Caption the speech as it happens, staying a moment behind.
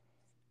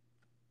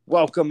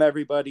Welcome,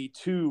 everybody,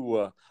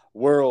 to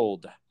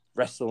World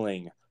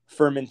Wrestling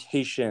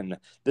Fermentation.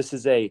 This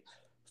is a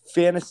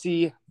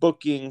fantasy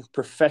booking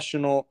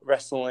professional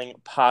wrestling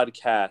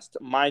podcast.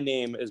 My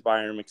name is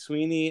Byron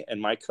McSweeney, and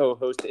my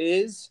co-host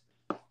is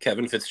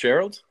Kevin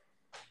Fitzgerald.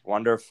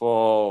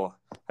 Wonderful.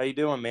 How you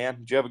doing, man?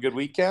 Did you have a good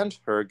weekend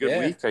or a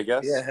good week? I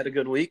guess. Yeah, I had a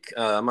good week.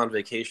 I'm on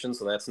vacation,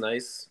 so that's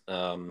nice.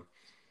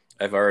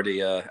 I've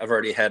already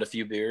had a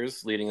few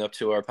beers leading up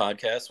to our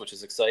podcast, which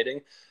is exciting.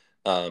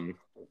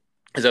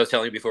 As I was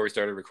telling you before we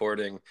started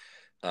recording,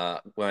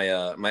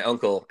 my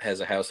uncle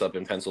has a house up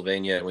in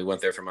Pennsylvania, and we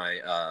went there for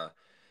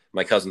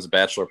my cousin's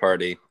bachelor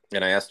party.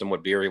 And I asked him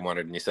what beer he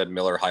wanted, and he said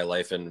Miller High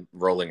Life and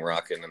Rolling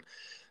Rock. And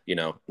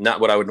not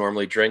what I would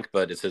normally drink,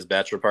 but it's his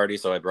bachelor party,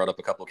 so I brought up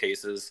a couple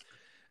cases.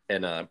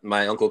 And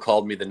my uncle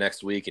called me the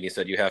next week, and he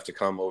said, "You have to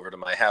come over to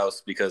my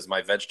house because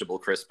my vegetable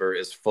crisper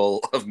is full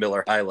of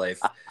Miller High Life."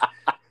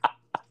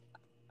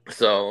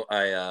 So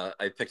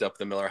I picked up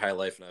the Miller High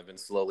Life, and I've been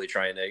slowly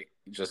trying to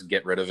just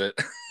get rid of it.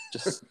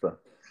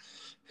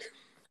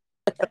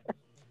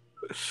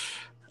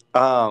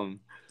 Well,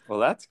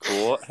 that's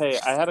cool. Hey,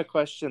 I had a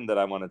question that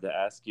I wanted to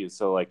ask you.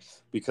 So,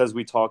 because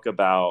we talk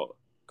about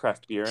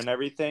craft beer and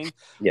everything,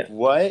 yeah,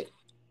 what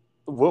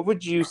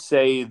would you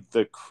say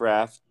the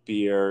craft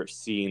beer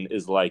scene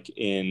is like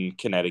in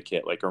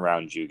Connecticut, like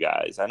around you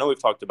guys? I know we've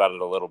talked about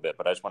it a little bit,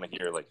 but I just want to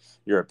hear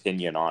your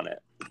opinion on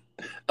it.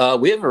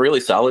 We have a really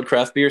solid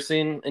craft beer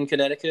scene in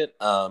Connecticut.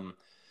 I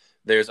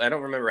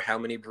don't remember how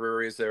many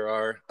breweries there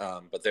are,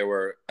 but there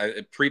were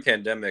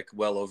pre-pandemic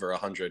well over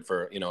 100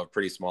 for a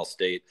pretty small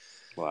state.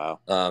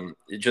 Wow.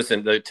 Just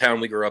in the town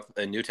we grew up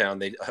in, Newtown,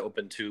 they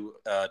opened two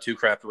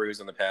craft breweries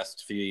in the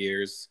past few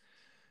years.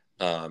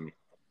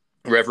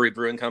 Reverie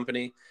Brewing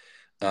Company,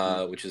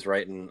 which is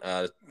right in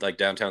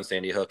downtown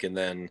Sandy Hook, and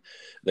then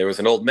there was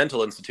an old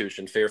mental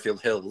institution,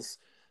 Fairfield Hills,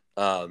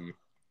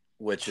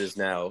 which is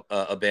now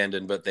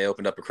abandoned, but they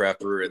opened up a craft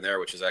brewery in there,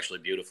 which is actually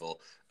beautiful,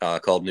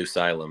 called New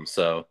Salem.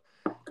 So,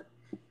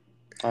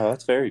 oh,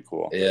 that's very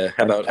cool. Yeah,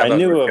 how about I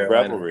knew North of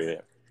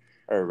Carolina?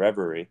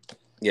 Reverie.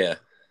 Yeah,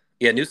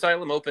 New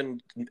Salem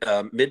opened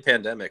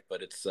mid-pandemic,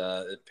 but it's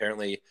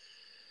apparently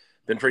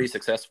been pretty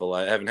successful.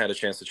 I haven't had a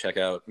chance to check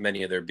out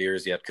many of their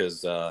beers yet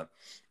because they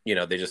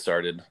just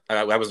started.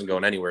 I wasn't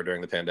going anywhere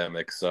during the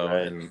pandemic, so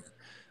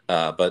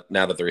right. But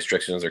now that the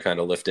restrictions are kind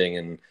of lifting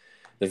and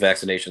the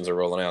vaccinations are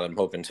rolling out, I'm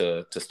hoping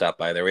to stop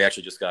by there. We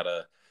actually just got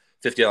a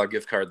 $50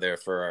 gift card there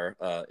for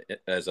our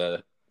as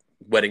a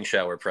wedding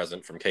shower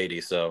present from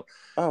Katie. So,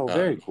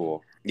 very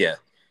cool. Yeah.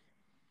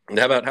 And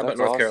how about That's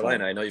North awesome.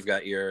 Carolina? I know you've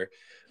got your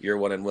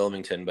one in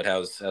Wilmington, but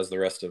how's the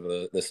rest of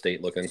the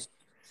state looking?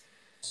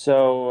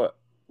 So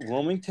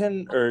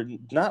Wilmington, or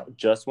not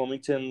just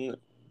Wilmington,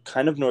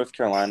 kind of North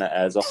Carolina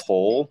as a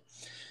whole,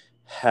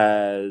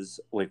 has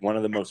one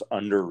of the most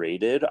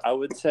underrated, I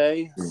would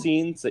say,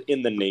 scenes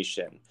in the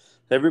nation.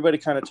 Everybody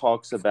kind of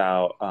talks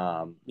about,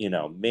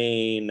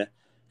 Maine,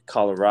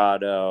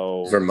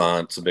 Colorado,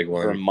 Vermont's a big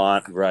one.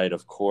 Vermont, right,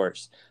 of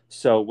course.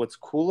 So what's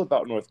cool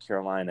about North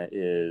Carolina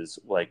is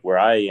where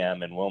I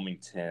am in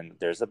Wilmington,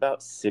 there's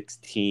about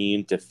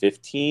 16 to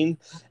 15,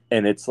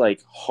 and it's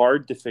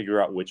hard to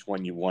figure out which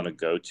one you want to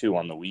go to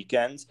on the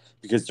weekends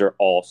because they're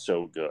all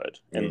so good.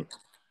 And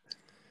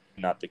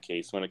not the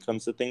case when it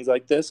comes to things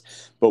like this.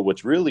 But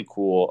what's really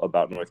cool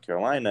about North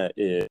Carolina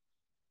is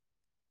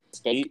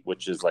state,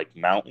 which is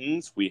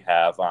mountains. We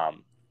have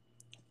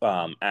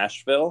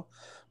Asheville,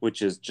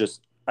 which is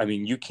just,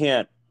 you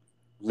can't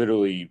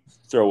literally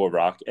throw a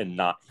rock and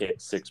not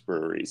hit 6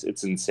 breweries.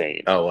 It's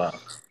insane. Oh,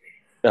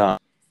 wow.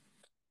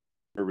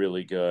 They're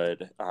really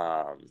good.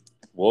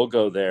 We'll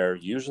go there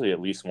usually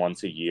at least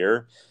once a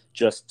year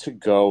just to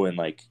go and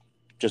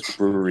just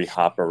brewery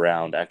hop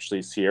around.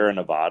 Actually, Sierra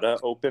Nevada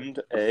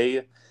opened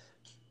a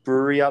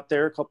brewery out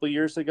there a couple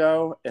years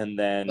ago, and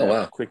then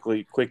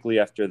quickly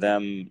after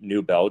them,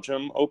 New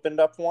Belgium opened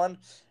up one.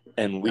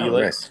 And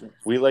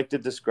we like to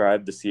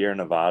describe the Sierra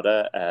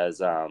Nevada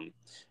as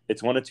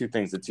it's one of two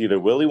things. It's either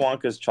Willy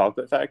Wonka's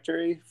chocolate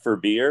factory for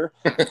beer,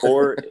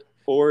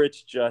 or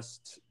it's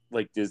just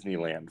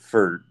Disneyland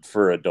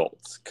for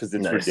adults because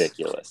it's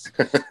ridiculous.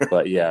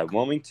 But yeah,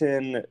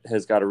 Wilmington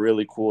has got a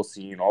really cool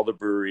scene. All the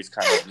breweries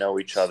kind of know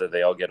each other.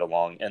 They all get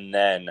along. And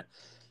then,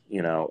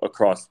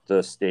 across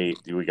the state,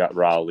 we got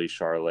Raleigh,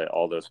 Charlotte.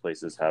 All those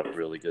places have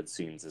really good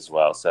scenes as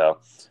well. So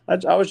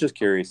I was just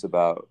curious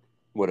about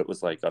what it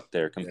was like up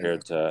there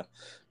compared to.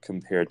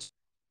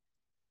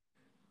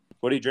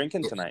 What are you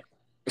drinking tonight?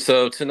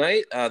 So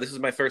tonight, this is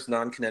my first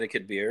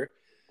non-Connecticut beer.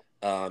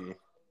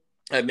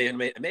 I may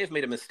have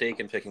made a mistake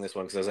in picking this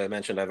one because, as I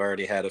mentioned, I've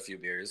already had a few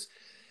beers.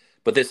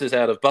 But this is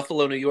out of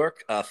Buffalo, New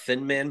York,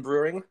 Thin Man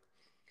Brewing.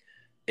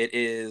 It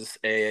is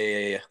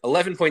a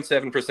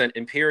 11.7%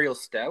 Imperial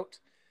Stout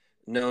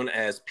known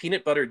as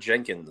Peanut Butter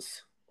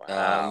Jenkins.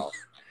 Wow.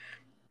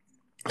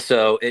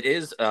 So it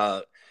is,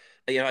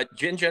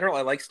 in general,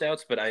 I like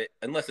stouts, but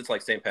unless it's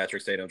St.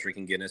 Patrick's Day, I don't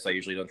drink Guinness. I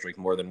usually don't drink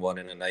more than one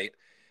in a night.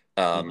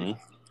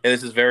 And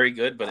this is very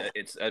good, but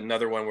it's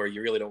another one where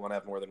you really don't want to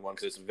have more than one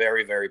because it's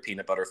very, very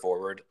peanut butter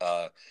forward.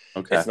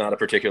 Okay. It's not a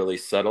particularly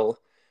subtle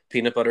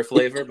peanut butter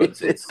flavor,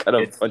 but It's kind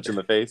of a punch in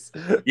the face.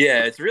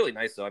 yeah, it's really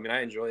nice though. I mean,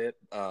 I enjoy it.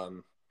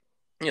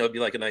 It'd be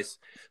like a nice,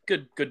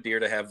 good beer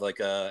to have like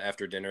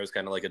after dinner is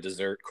kind of like a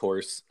dessert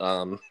course.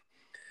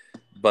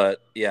 But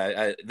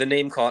yeah, the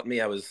name caught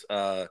me.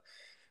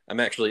 I'm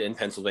actually in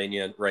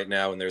Pennsylvania right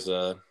now, and there's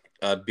a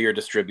beer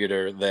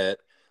distributor that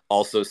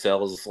also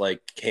sells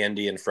like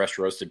candy and fresh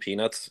roasted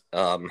peanuts.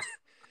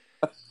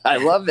 I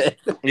love it.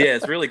 Yeah,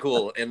 it's really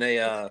cool, and they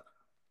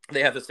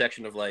have a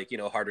section of like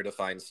harder to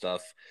find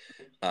stuff.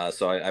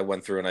 So I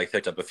went through and I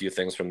picked up a few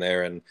things from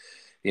there, and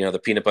the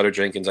peanut butter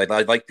Jenkins. I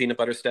like peanut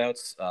butter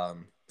stouts.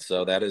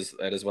 So that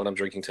is what I'm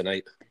drinking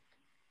tonight.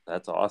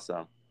 That's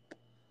awesome.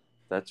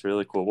 That's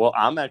really cool. Well,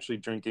 I'm actually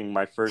drinking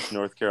my first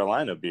North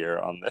Carolina beer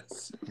on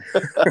this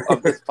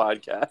on this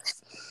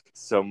podcast.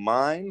 So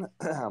mine,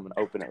 I'm gonna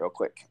open it real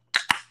quick.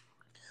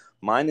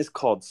 Mine is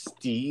called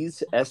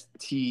Steez,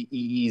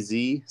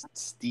 Steez,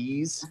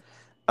 Steez.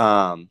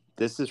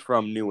 This is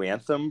from New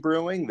Anthem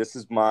Brewing. This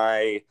is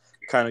my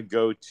kind of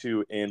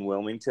go-to in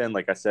Wilmington.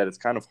 Like I said, it's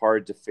kind of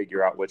hard to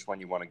figure out which one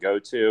you want to go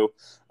to.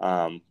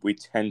 We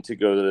tend to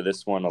go to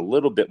this one a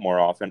little bit more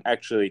often.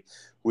 Actually,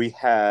 we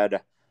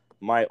had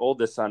my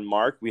oldest son,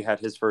 Mark, we had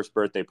his first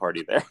birthday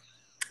party there.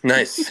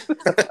 Nice.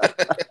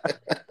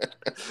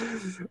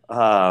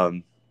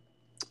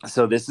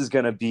 So this is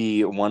going to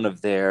be one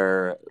of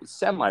their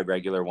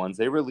semi-regular ones.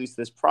 They release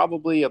this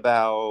probably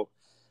about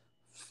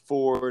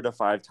 4 to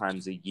 5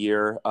 times a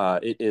year.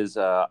 It is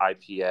a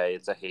IPA.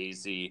 It's a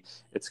hazy.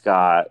 It's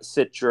got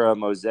Citra,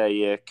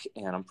 Mosaic,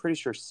 and I'm pretty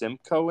sure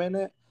Simcoe in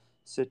it.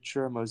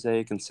 Citra,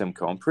 Mosaic, and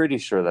Simcoe. I'm pretty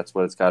sure that's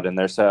what it's got in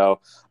there. So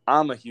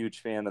I'm a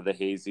huge fan of the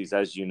hazies,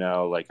 as you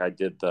know. Like I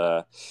did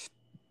the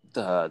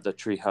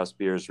Treehouse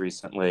beers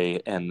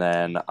recently, and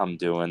then I'm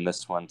doing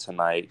this one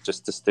tonight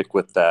just to stick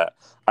with that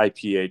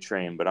IPA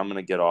train. But I'm going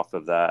to get off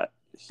of that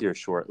here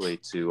shortly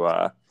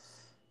to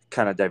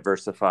kind of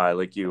diversify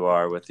like you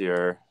are with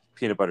your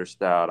peanut butter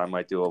stout. I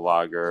might do a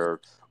lager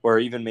or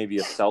even maybe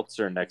a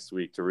seltzer next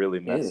week to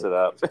really mess it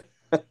up.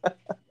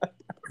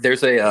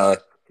 There's a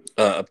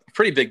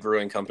pretty big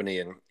brewing company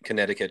in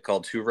Connecticut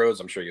called Two Roads.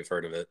 I'm sure you've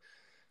heard of it.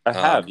 I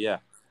have, yeah.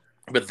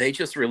 But they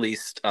just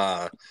released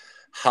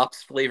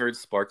hops flavored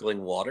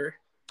sparkling water.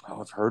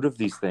 Oh, I've heard of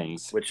these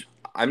things. Which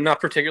I'm not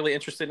particularly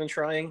interested in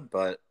trying,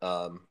 but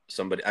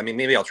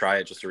maybe I'll try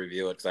it just to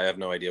review it because I have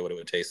no idea what it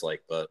would taste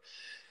like. But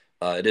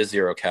it is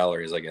 0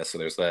 calories, I guess, so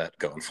there's that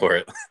going for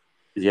it.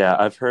 Yeah,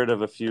 I've heard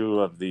of a few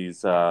of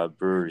these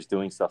breweries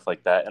doing stuff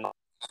like that. And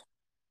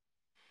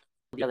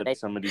the other day,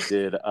 somebody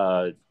did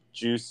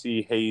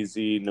juicy,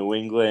 hazy, New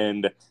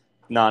England,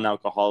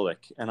 non-alcoholic.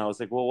 And I was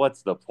like, well,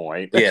 what's the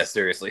point? Yeah,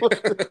 seriously.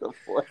 What's the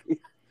point?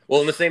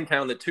 Well, in the same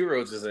town that Two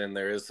Roads is in,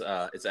 there is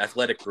it's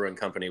Athletic Brewing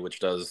Company,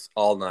 which does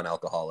all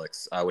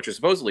non-alcoholics, which is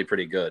supposedly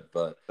pretty good.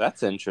 But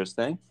that's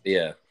interesting.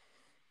 Yeah,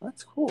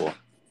 that's cool.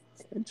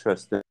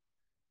 Interesting.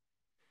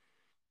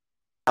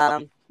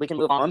 We can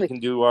move on. We can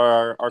do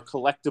our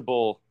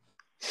collectible.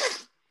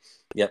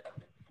 Yep.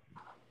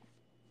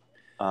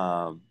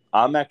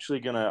 I'm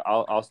actually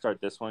I'll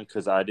start this one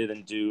because I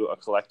didn't do a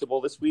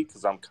collectible this week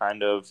because I'm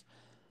kind of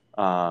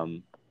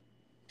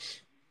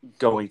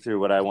going through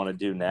what I want to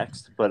do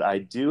next, but I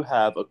do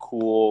have a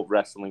cool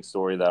wrestling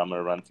story that I'm going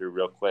to run through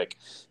real quick.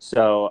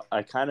 So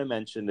I kind of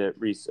mentioned it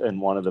in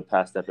one of the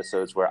past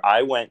episodes where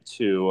I went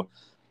to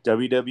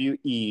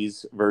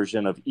WWE's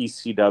version of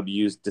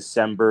ECW's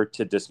December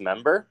to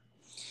Dismember.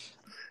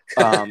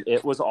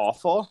 It was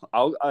awful.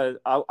 I'm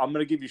going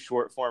to give you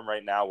short form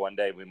right now. One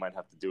day we might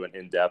have to do an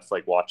in-depth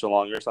like watch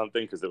along or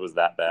something because it was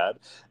that bad,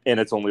 and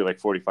it's only like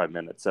 45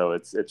 minutes, so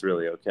it's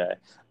really okay.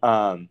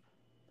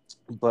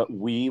 But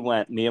we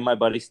went, me and my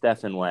buddy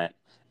Stefan went,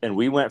 and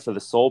we went for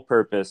the sole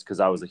purpose because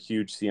I was a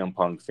huge CM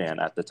Punk fan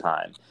at the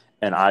time.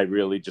 And I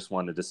really just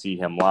wanted to see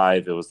him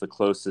live. It was the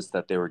closest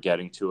that they were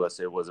getting to us.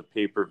 It was a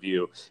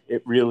pay-per-view.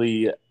 It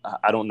really,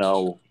 I don't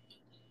know.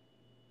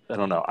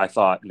 I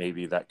thought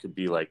maybe that could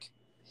be like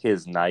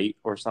his night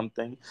or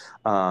something.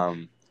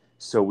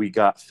 So we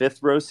got 5th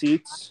row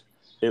seats.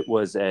 It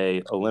was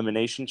a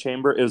elimination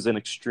chamber. It was an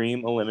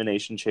extreme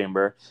elimination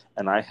chamber.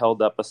 And I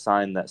held up a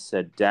sign that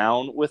said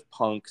down with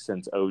Punk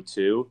since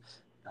 2002.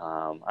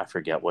 I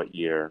forget what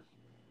year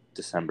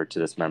December to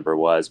Dismember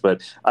was,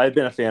 but I've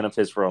been a fan of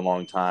his for a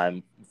long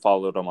time,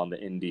 followed him on the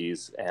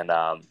indies. And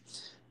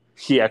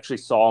he actually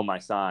saw my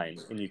sign,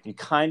 and you can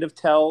kind of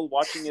tell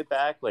watching it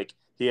back. Like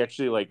he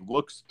actually like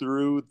looks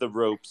through the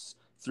ropes,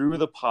 through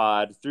the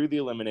pod, through the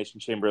elimination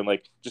chamber, and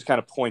like just kind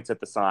of points at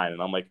the sign.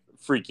 And I'm like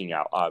freaking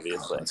out,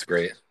 obviously. That's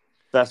great.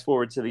 Fast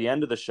forward to the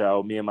end of the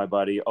show, me and my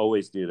buddy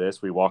always do this.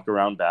 We walk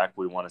around back.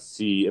 We want to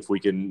see if we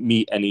can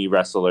meet any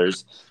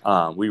wrestlers.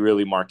 We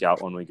really mark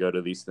out when we go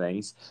to these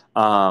things.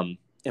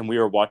 And we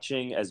were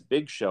watching as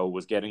Big Show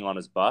was getting on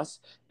his bus,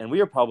 and we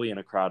were probably in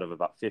a crowd of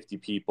about 50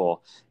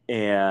 people.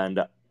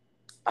 And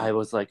I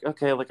was like,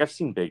 okay, like I've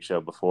seen Big Show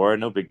before,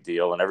 no big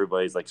deal. And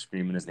everybody's like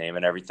screaming his name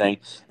and everything.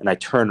 And I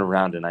turn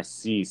around and I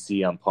see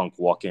CM Punk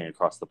walking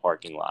across the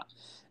parking lot.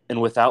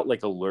 And without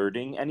like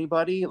alerting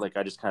anybody, like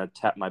I just kind of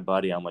tap my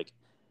buddy. I'm like,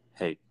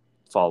 hey,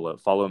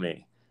 follow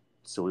me.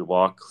 So we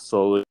walk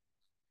slowly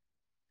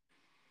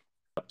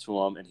up to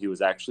him, and he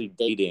was actually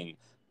dating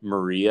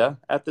Maria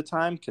at the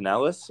time,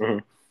 Kanellis,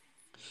 Mhm.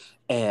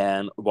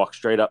 and walk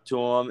straight up to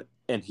him.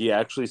 And he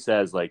actually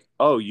says, like,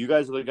 oh, you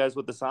guys are the guys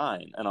with the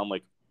sign. And I'm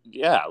like,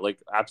 yeah, like,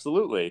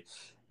 absolutely.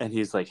 And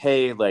he's like,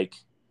 hey, like,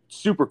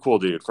 super cool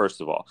dude,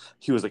 first of all.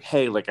 He was like,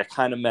 hey, like, I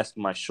kind of messed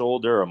my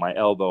shoulder or my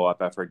elbow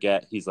up. I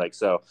forget. He's like,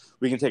 so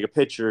we can take a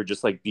picture,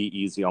 just like be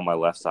easy on my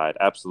left side.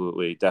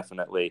 Absolutely,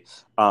 definitely.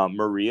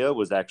 Maria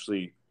was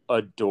actually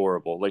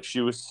adorable. Like,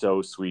 she was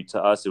so sweet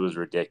to us. It was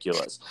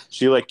ridiculous.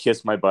 She like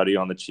kissed my buddy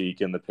on the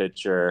cheek in the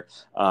picture.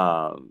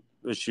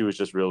 She was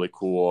just really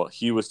cool.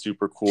 He was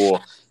super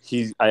cool.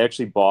 I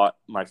actually bought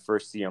my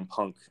first CM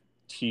Punk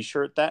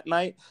t-shirt that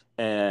night,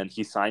 and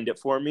he signed it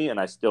for me, and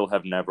I still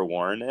have never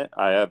worn it.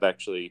 I have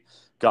actually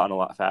gotten a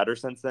lot fatter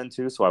since then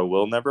too, so I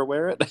will never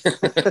wear it.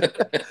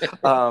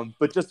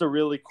 But just a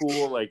really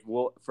cool, like,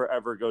 will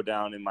forever go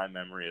down in my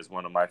memory as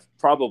one of my,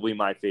 probably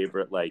my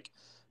favorite, like,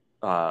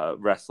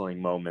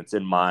 wrestling moments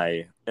in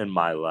my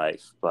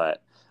life.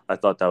 But I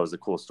thought that was a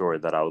cool story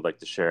that I would like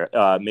to share.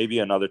 Maybe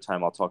another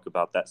time I'll talk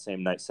about that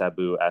same night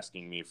Sabu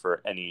asking me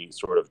for any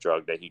sort of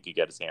drug that he could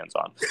get his hands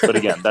on. But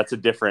again, that's a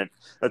different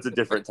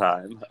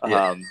time.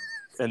 Yeah.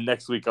 And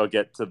next week I'll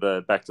get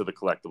to back to the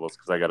collectibles,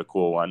 because I got a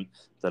cool one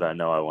that I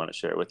know I want to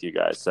share with you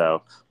guys.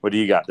 So what do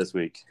you got this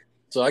week?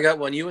 So I got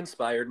one. You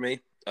inspired me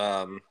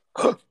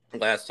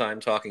last time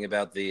talking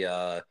about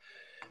the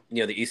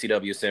the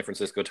ECW San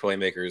Francisco Toy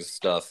Makers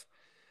stuff.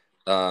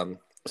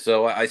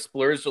 So I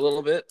splurged a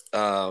little bit.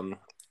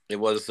 It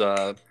was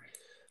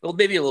well,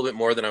 maybe a little bit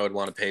more than I would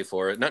want to pay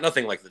for it.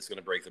 Nothing like that's going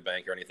to break the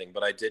bank or anything,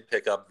 but I did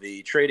pick up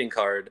the trading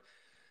card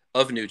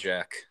of New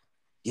Jack.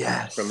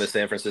 Yes. From the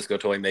San Francisco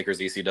Toy Makers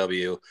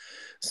ECW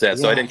set.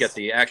 So I didn't get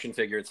the action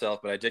figure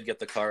itself, but I did get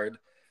the card.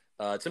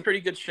 It's in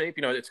pretty good shape.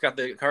 It's got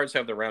the cards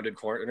have the rounded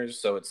corners,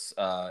 so it's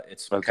Okay.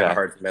 kind of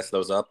hard to mess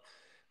those up.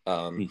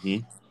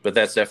 But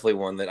that's definitely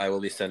one that I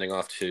will be sending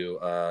off to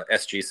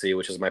SGC,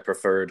 which is my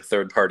preferred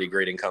third-party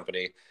grading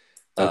company.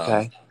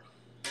 Okay.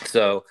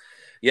 So,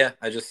 yeah,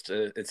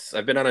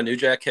 I've been on a New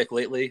Jack kick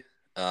lately.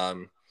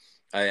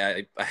 I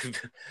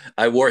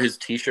wore his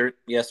T-shirt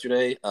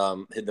yesterday,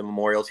 the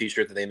memorial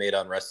T-shirt that they made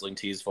on Wrestling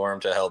Tees for him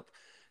to help,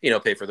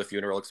 pay for the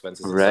funeral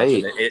expenses and such.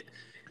 And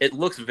it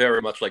looks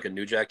very much like a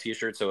New Jack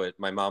T-shirt. So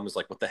my mom was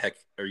like, "What the heck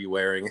are you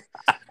wearing?"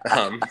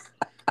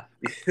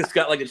 It's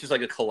got it's just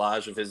like a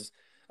collage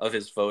of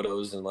his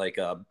photos and like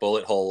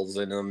bullet holes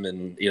in them,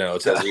 and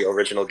it says the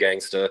original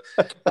gangsta.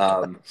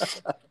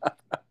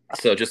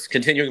 So just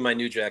continuing my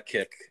New Jack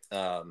kick.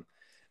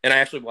 And I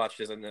actually watched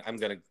his, and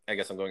I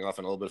guess I'm going off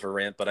on a little bit of a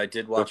rant, but I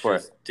did watch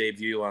his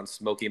debut on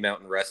Smoky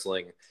Mountain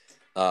Wrestling.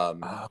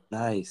 Oh,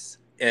 nice.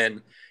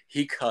 And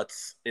he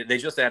cuts, they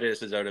just added it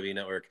to WWE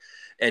Network,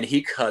 and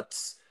he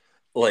cuts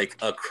like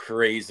a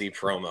crazy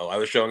promo. I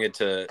was showing it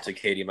to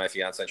Katie, my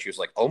fiance, and she was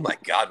like, "Oh my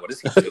God, what is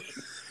he doing?"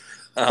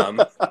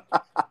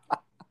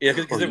 Yeah,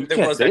 because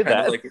there was that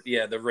kind of like,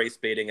 the race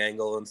baiting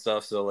angle and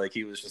stuff. So like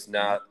he was just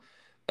not.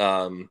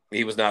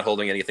 He was not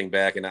holding anything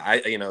back, and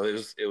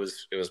it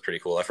was pretty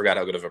cool. I forgot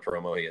how good of a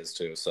promo he is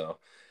too. So,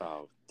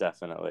 oh,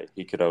 definitely,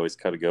 he could always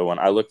cut a good one.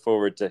 I look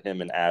forward to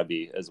him and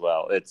Abby as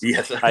well.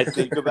 Yes. I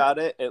think about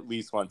it at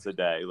least once a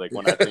day. Like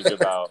when I think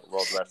about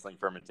World Wrestling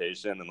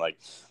Fermentation and like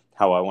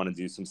how I want to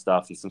do some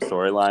stuff and some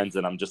storylines,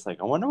 and I'm just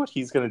like, I wonder what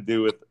he's gonna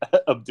do with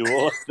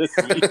Abdul this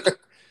week.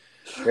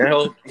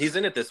 Well, he's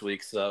in it this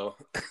week, so.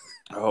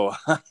 Oh,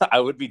 I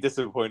would be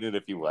disappointed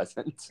if he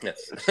wasn't.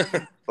 Yes.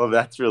 Well,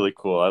 that's really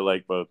cool. I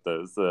like both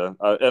those, and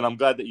I'm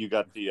glad that you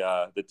got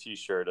the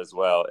T-shirt as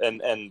well.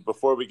 And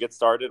before we get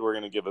started, we're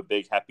going to give a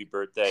big happy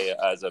birthday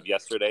as of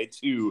yesterday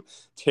to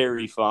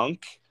Terry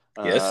Funk.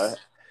 Yes.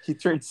 He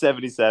turned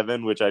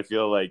 77, which I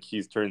feel like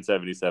he's turned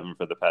 77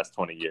 for the past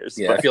 20 years.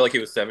 Yeah, I feel like he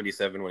was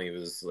 77 when he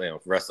was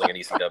wrestling in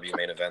ECW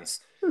main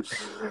events.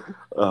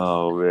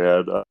 Oh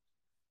man.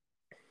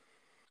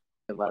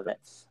 I love it.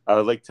 I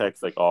would like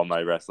text like all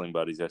my wrestling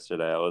buddies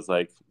yesterday. I was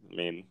like, I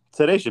mean,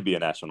 today should be a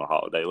national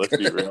holiday. Let's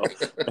be real.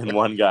 And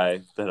one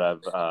guy that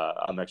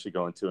I'm actually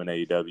going to an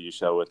AEW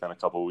show with in a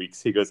couple of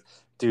weeks, he goes,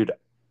 "Dude,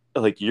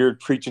 like you're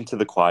preaching to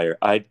the choir.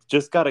 I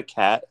just got a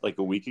cat like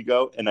a week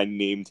ago, and I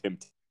named him."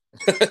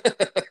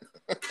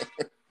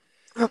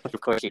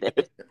 Of course you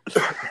did.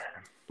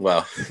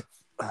 Wow.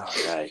 All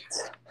right,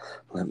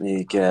 let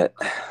me get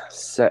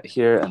set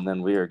here, and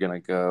then we are gonna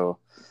go.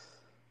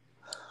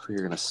 We're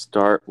going to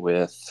start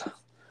with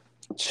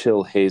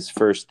Chill Haze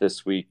first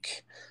this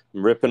week.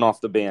 I'm ripping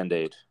off the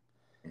Band-Aid.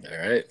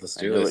 All right, let's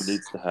do this. It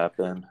needs to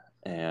happen.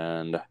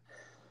 And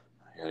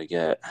I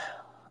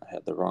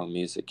had the wrong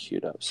music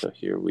queued up. So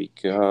here we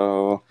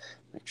go.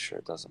 Make sure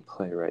it doesn't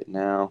play right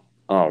now.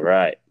 All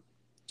right.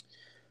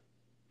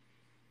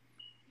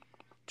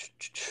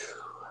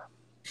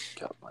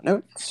 Got my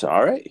notes.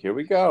 All right, here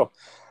we go.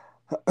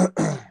 All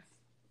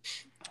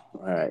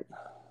right.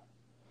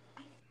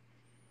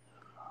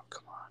 Oh,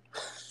 come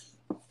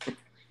on.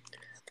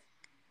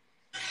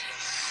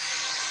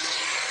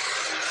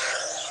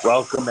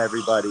 Welcome,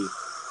 everybody,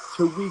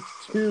 to week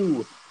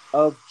 2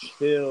 of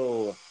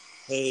Chill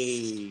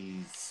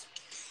Haze.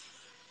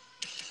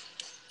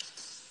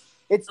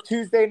 It's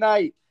Tuesday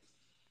night.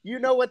 You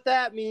know what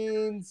that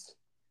means.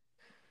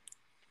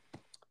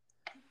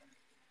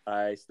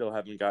 I still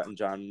haven't gotten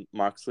John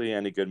Moxley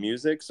any good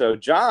music. So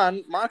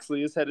John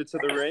Moxley is headed to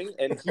the ring,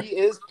 and he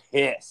is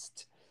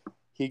pissed.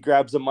 He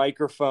grabs a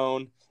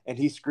microphone, and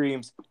he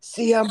screams,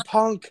 CM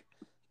Punk,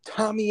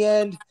 Tommy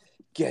End,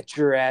 get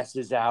your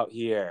asses out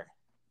here.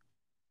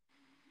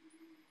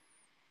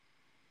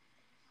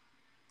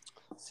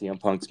 CM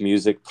Punk's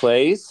music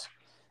plays,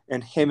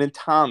 and him and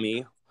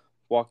Tommy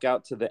walk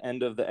out to the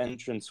end of the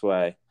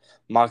entranceway.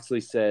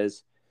 Moxley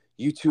says,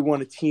 you two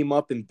want to team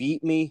up and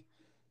beat me?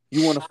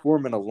 You want to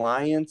form an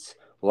alliance?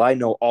 Well, I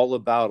know all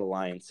about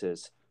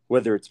alliances,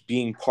 whether it's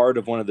being part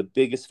of one of the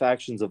biggest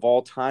factions of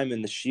all time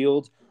in the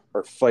Shield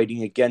or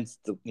fighting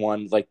against the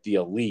one like the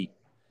Elite.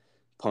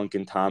 Punk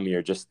and Tommy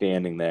are just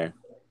standing there.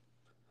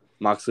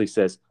 Moxley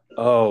says,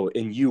 oh,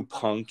 and you,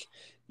 Punk,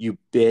 you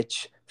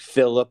bitch,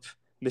 Philip,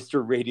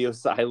 Mr. Radio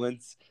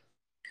Silence.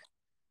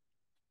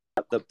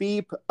 The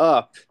beep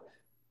up.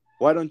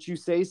 Why don't you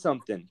say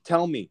something?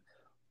 Tell me.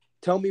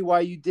 Tell me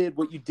why you did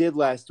what you did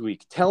last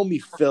week. Tell me,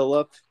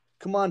 Philip.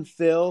 Come on,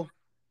 Phil.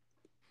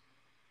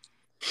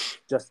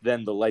 Just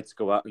then, the lights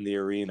go out in the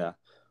arena.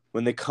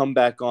 When they come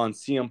back on,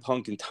 CM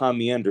Punk and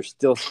Tommy End are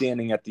still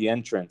standing at the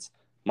entrance.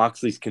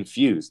 Moxley's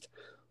confused.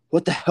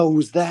 What the hell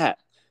was that?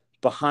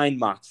 Behind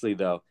Moxley,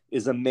 though,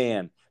 is a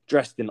man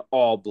dressed in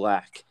all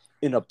black,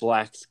 in a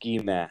black ski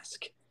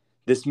mask.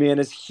 This man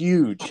is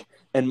huge,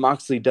 and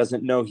Moxley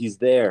doesn't know he's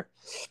there.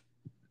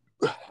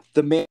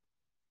 The man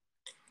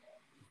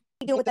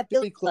doing with that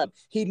Billy Club.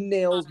 He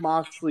nails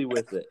Moxley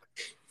with it.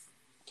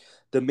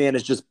 The man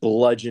is just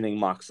bludgeoning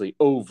Moxley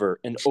over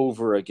and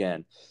over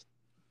again.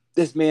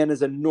 This man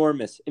is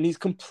enormous, and he's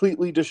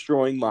completely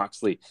destroying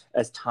Moxley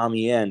as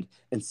Tommy End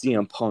and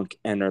CM Punk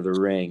enter the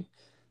ring.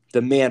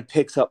 The man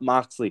picks up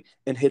Moxley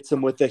and hits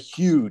him with a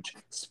huge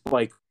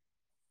spike.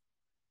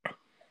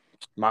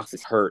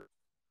 Moxley's hurt.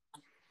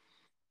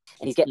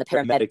 And he's getting the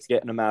paramedics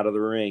getting him out of the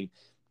ring.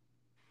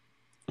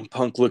 And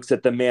Punk looks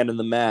at the man in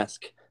the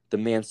mask. The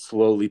man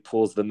slowly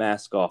pulls the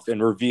mask off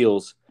and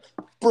reveals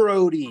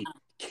Brody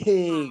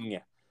King.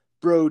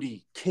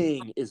 Brody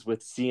King is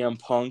with CM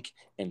Punk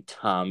and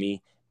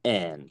Tommy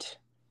End.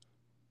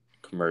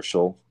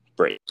 Commercial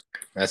break.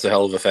 That's a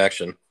hell of a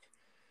faction.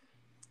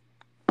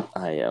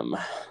 I am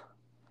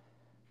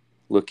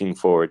looking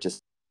forward to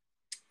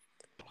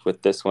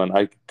with this one.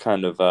 I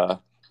kind of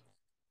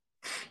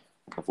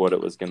what it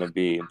was going to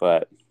be,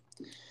 but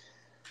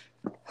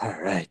all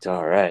right.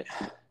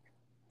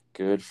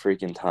 Good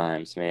freaking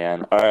times,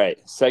 man. All right,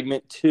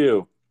 segment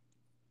 2.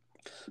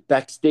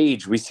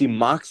 Backstage, we see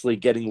Moxley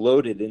getting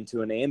loaded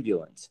into an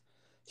ambulance.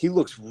 He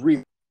looks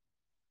really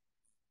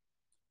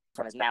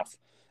from his mouth.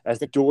 As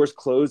the doors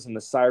close and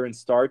the siren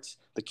starts,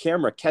 the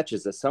camera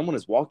catches that someone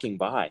is walking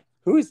by.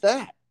 Who is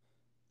that?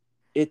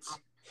 It's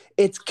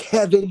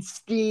Kevin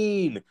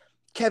Steen.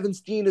 Kevin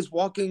Steen is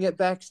walking at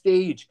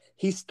backstage.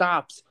 He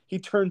stops. He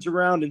turns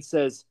around and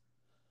says,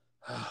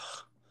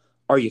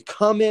 are you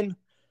coming?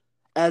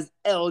 As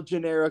El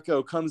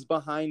Generico comes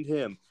behind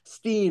him,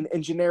 Steen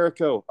and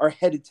Generico are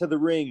headed to the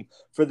ring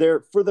for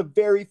the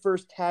very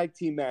first tag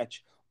team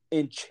match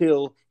in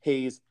Chill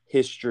Haze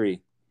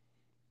history.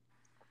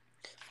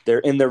 They're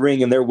in the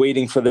ring and they're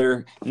waiting for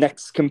their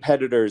next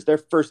competitors, their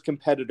first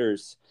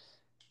competitors.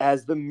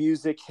 As the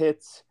music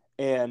hits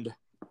and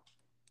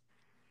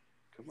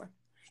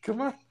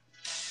come on.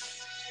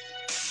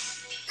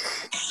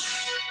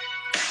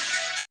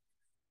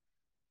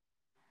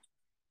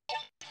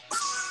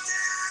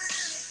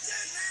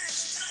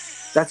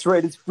 That's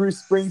right, it's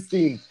Bruce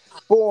Springsteen,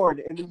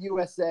 born in the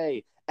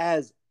USA,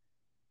 as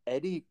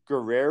Eddie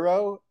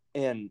Guerrero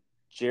and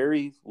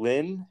Jerry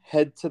Lynn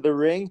head to the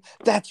ring.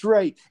 That's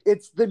right,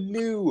 it's the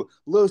new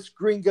Los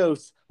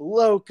Gringos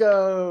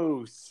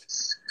Locos.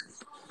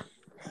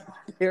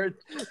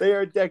 They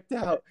are decked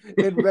out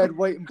in red,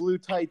 white, and blue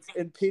tights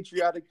and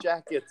patriotic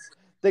jackets.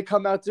 They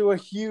come out to a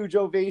huge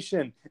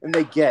ovation, and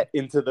they get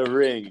into the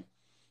ring.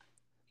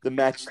 The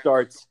match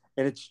starts,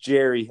 and it's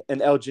Jerry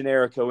and El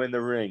Generico in the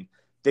ring.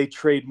 They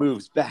trade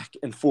moves back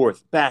and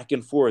forth,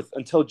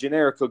 until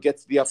Generico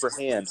gets the upper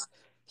hand.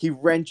 He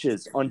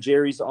wrenches on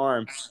Jerry's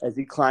arm as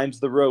he climbs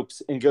the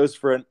ropes and goes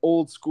for an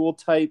old school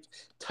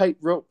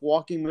tightrope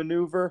walking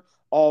maneuver,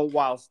 all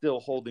while still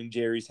holding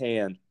Jerry's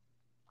hand.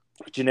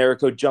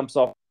 Generico jumps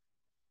off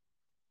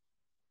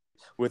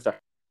with a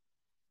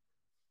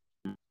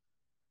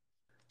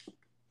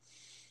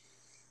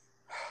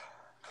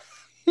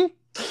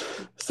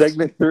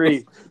Segment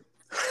 3.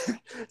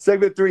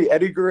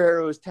 Eddie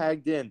Guerrero is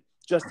tagged in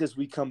just as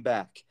we come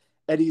back.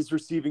 Eddie is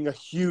receiving a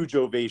huge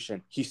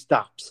ovation. He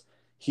stops.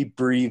 He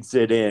breathes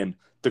it in.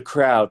 The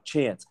crowd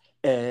chants,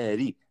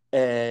 Eddie,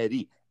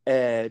 Eddie,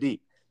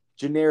 Eddie.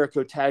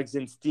 Generico tags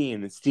in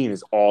Steen, and Steen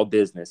is all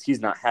business. He's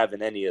not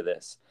having any of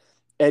this.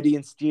 Eddie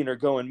and Steen are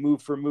going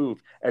move for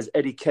move as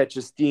Eddie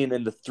catches Steen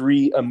in the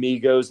Three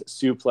Amigos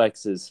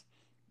suplexes.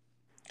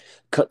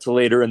 Cut to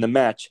later in the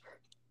match.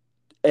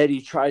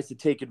 Eddie tries to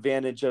take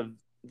advantage of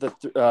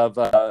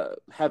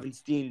having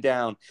Steen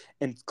down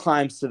and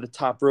climbs to the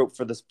top rope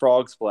for this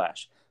frog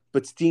splash.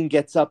 But Steen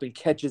gets up and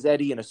catches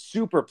Eddie in a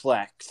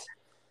superplex.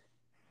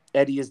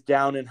 Eddie is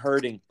down and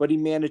hurting, but he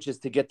manages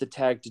to get the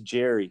tag to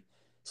Jerry.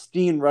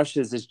 Steen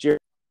rushes as Jerry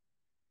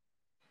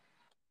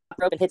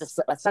hits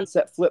a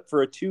sunset flip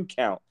for a 2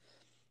 count.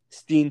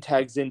 Steen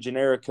tags in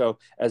Generico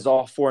as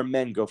all 4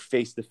 men go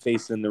face to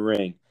face in the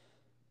ring.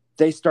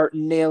 They start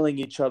nailing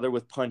each other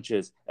with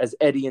punches as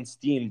Eddie and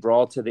Steen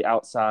brawl to the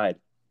outside.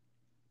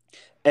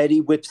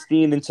 Eddie whips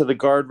Steen into the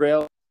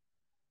guardrail.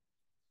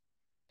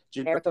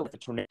 Generico with a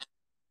tornado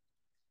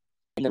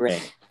in the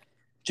ring.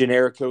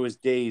 Generico is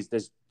dazed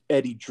as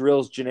Eddie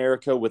drills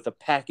Generico with a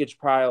package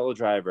pile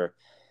driver.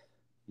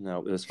 No,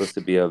 it was supposed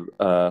to be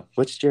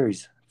what's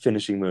Jerry's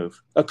finishing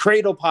move? A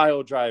cradle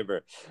pile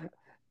driver.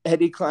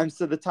 Eddie climbs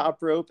to the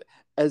top rope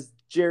as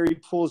Jerry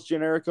pulls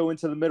Generico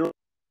into the middle.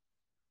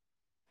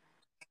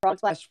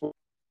 Flash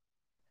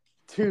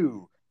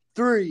 2,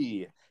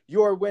 3.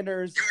 Your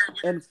winners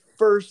of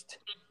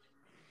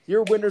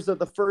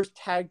the first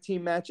tag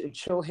team match in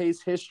Chill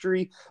Hayes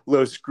history,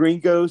 Los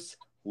Gringos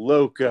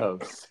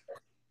Locos.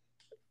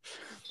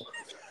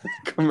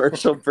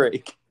 Commercial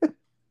break.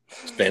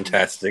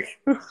 Fantastic.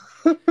 All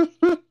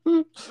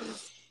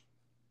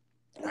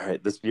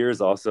right, this beer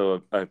is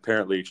also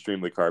apparently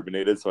extremely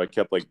carbonated, so I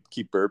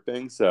keep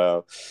burping.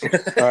 So,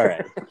 all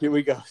right, here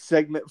we go.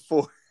 Segment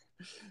 4.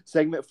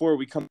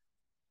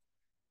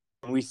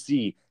 We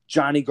see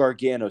Johnny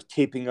Gargano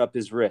taping up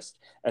his wrist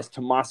as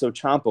Tommaso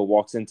Ciampa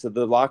walks into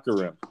the locker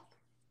room.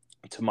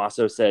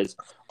 Tommaso says,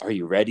 "Are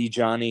you ready,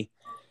 Johnny?"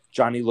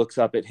 Johnny looks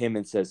up at him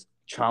and says,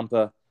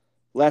 "Ciampa,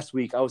 last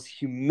week I was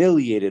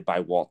humiliated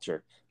by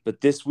Walter,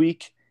 but this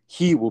week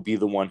he will be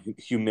the one who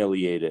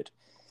humiliated."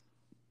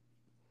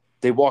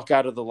 They walk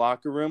out of the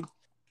locker room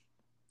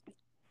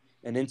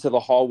and into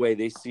the hallway.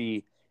 They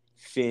see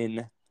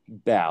Finn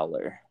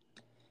Balor.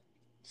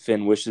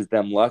 Finn wishes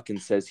them luck and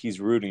says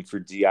he's rooting for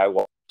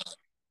DIY.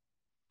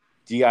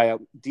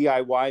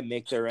 DIY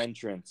make their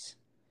entrance.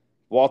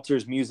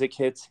 Walter's music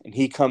hits and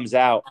he comes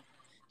out.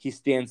 He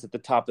stands at the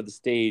top of the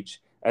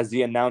stage as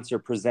the announcer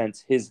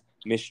presents his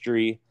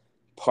mystery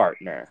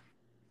partner.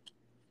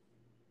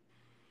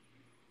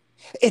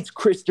 It's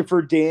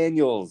Christopher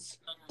Daniels.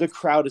 The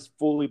crowd is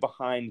fully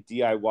behind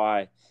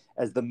DIY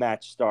as the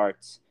match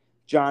starts.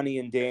 Johnny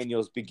and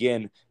Daniels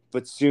begin,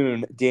 but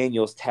soon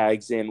Daniels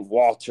tags in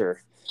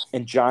Walter,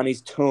 and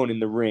Johnny's tone in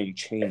the ring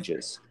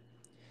changes.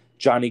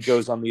 Johnny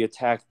goes on the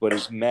attack, but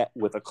is met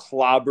with a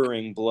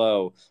clobbering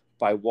blow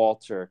by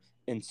Walter,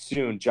 and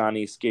soon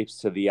Johnny escapes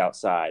to the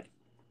outside.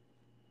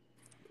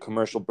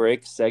 Commercial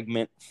break,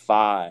 segment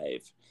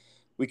 5.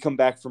 We come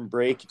back from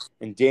break,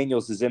 and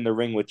Daniels is in the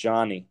ring with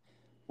Johnny.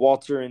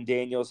 Walter and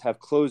Daniels have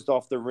closed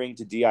off the ring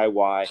to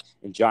DIY,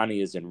 and Johnny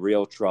is in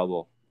real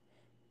trouble.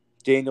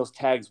 Daniels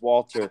tags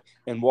Walter,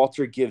 and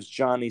Walter gives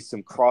Johnny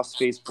some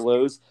cross-face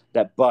blows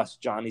that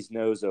bust Johnny's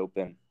nose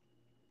open.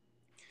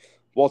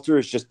 Walter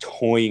is just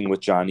toying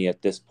with Johnny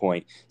at this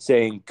point,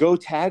 saying, "Go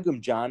tag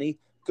him, Johnny.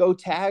 Go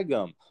tag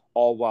him,"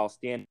 all while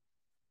standing.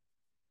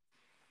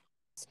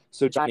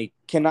 So Johnny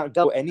cannot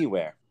go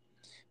anywhere.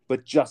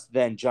 But just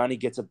then, Johnny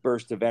gets a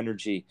burst of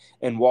energy,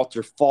 and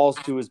Walter falls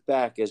to his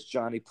back as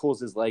Johnny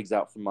pulls his legs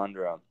out from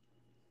under him.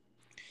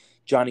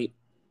 Johnny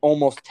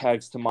almost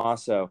tags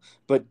Tommaso,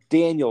 but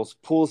Daniels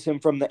pulls him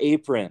from the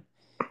apron.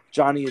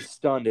 Johnny is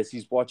stunned as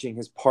he's watching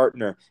his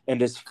partner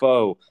and his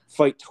foe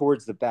fight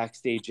towards the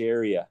backstage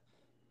area.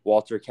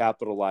 Walter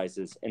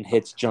capitalizes and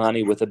hits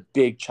Johnny with a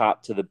big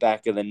chop to the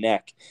back of the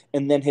neck,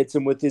 and then hits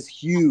him with his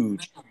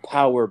huge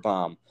power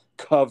bomb.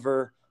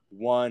 Cover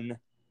 1,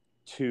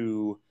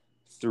 2,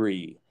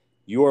 3.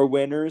 Your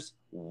winners,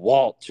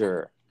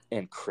 Walter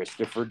and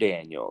Christopher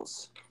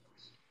Daniels.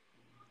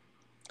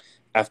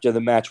 After the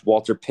match,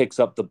 Walter picks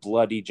up the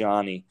bloody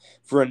Johnny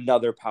for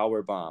another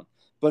power bomb.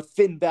 But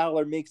Finn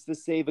Balor makes the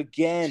save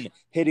again,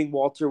 hitting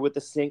Walter with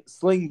a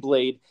sling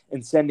blade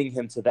and sending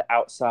him to the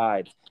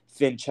outside.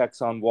 Finn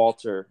checks on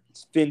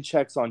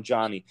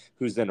Johnny,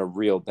 who's in a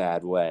real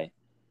bad way.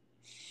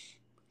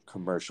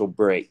 Commercial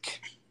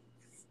break.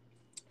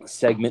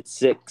 Segment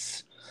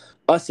 6.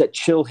 Us at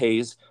Chill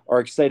Hayes are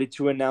excited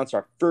to announce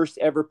our first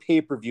ever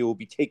pay-per-view will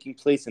be taking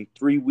place in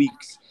 3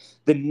 weeks.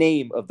 The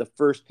name of the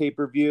first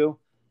pay-per-view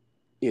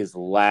is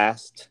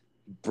Last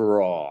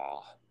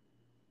Brawl.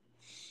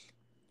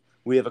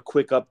 We have a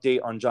quick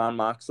update on Jon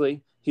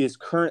Moxley. He is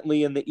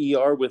currently in the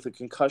ER with a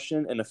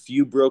concussion and a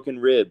few broken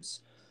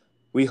ribs.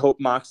 We hope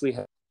Moxley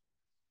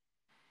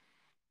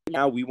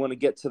now we want to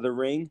get to the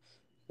ring.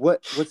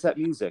 What's that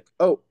music?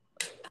 Oh,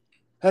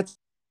 that's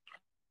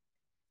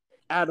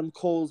Adam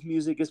Cole's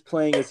music is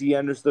playing as he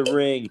enters the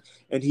ring,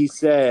 and he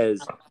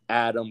says,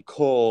 "Adam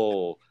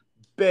Cole,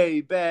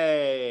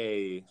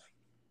 baby."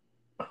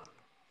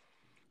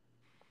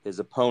 His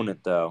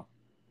opponent, though,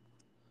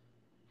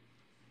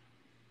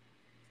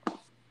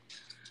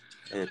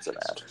 It's an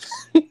ad.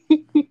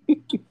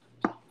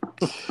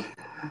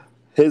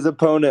 His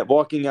opponent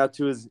walking out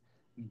to his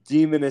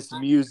demonous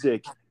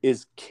music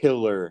is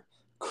Killer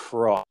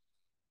Kross.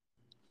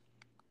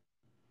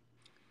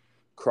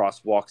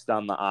 Kross walks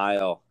down the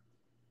aisle.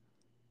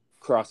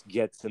 Kross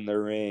gets in the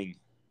ring.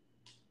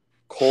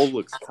 Cole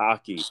looks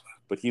cocky,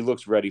 but he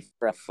looks ready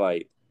for a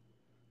fight.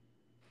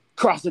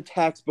 Kross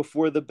attacks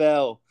before the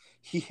bell.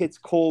 He hits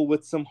Cole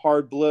with some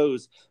hard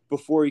blows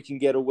before he can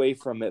get away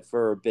from it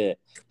for a bit.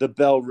 The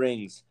bell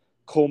rings.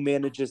 Cole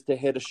manages to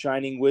hit a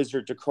Shining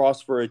Wizard to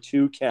Kross for a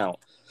 2 count.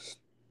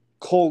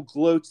 Cole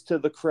gloats to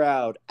the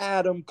crowd.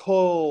 Adam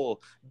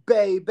Cole,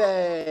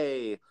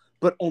 baby!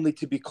 But only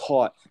to be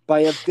caught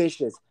by a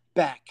vicious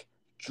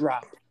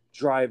backdrop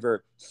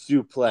driver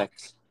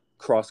suplex.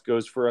 Kross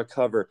goes for a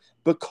cover,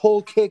 but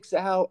Cole kicks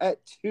out at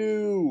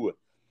 2.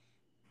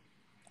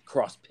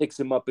 Kross picks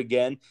him up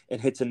again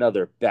and hits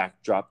another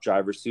backdrop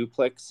driver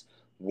suplex.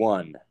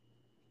 1,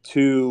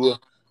 2,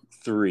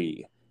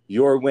 3.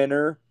 Your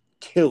winner,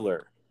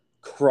 Killer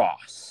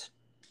Kross.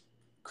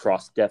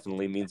 Kross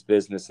definitely means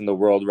business in the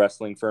World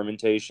Wrestling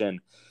Fermentation.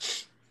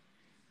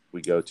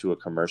 We go to a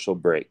commercial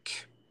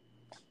break.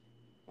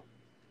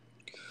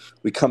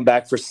 We come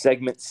back for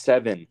segment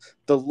 7.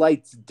 The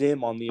lights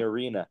dim on the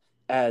arena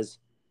as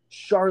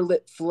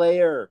Charlotte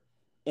Flair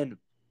and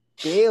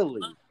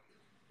Bayley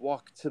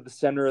walk to the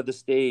center of the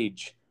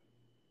stage.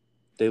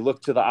 They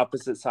look to the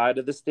opposite side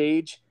of the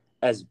stage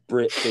as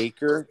Britt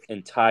Baker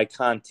and Ty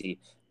Conti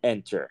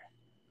enter.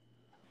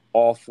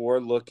 All 4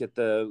 look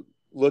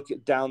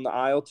down the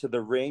aisle to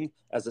the ring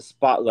as a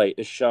spotlight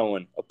is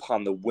shown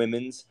upon the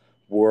Women's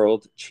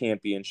World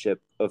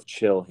Championship of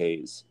Chill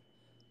Haze.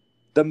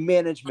 The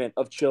management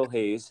of Chill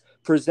Haze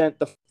present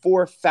the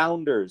 4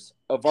 founders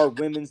of our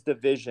women's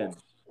division.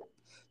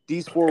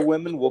 These 4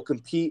 women will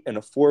compete in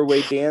a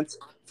 4-way dance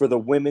for the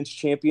women's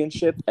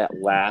championship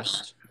at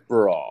Last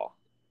Brawl.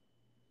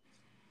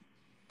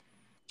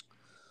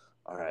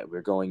 All right,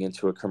 we're going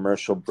into a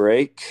commercial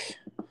break.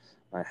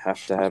 I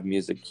have to have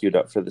music queued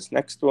up for this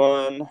next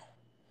one.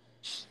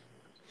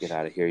 Get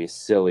out of here, you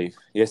silly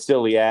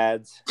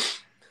ads.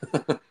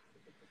 All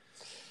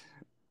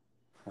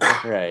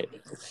right.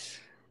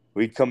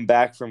 We come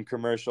back from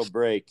commercial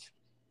break.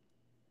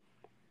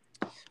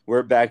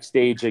 We're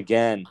backstage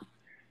again.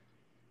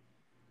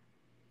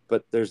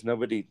 But there's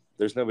nobody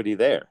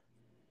there.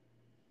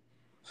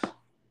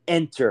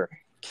 Enter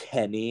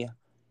Kenny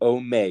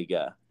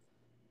Omega.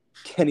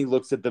 Kenny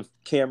looks at the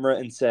camera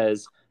and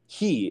says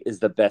he is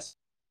the best,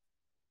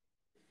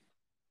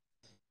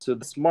 so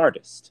the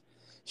smartest.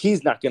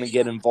 He's not going to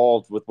get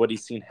involved with what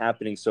he's seen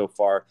happening so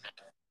far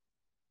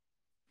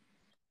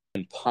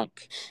in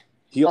Punk.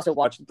 He also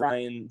watched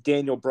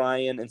Daniel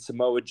Bryan and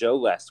Samoa Joe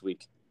last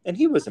week, and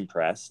he was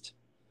impressed.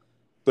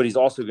 But he's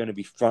also going to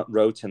be front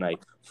row tonight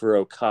for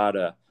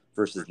Okada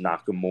versus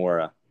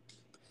Nakamura.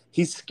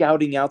 He's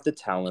scouting out the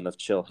talent of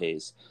Chill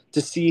Haze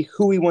to see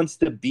who he wants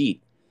to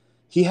beat.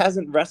 He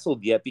hasn't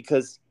wrestled yet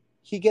because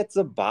he gets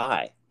a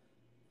bye.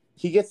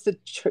 He gets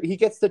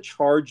to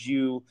charge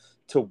you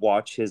to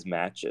watch his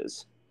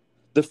matches.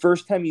 The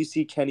first time you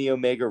see Kenny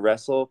Omega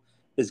wrestle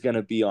is going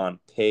to be on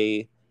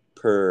pay-per-view.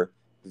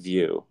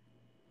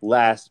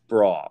 Last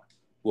Brawl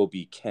will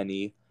be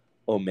Kenny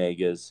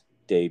Omega's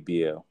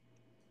debut.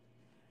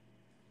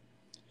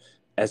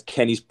 As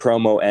Kenny's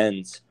promo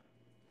ends,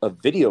 a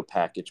video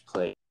package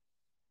plays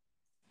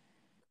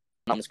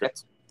on the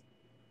script.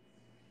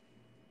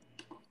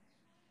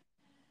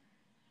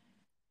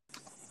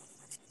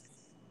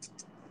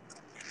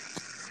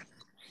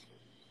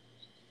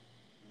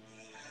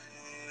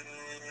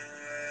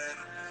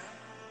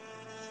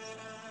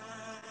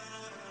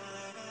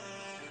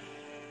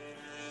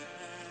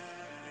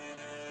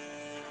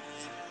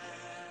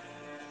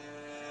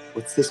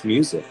 What's this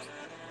music?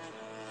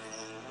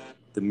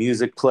 The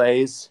music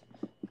plays,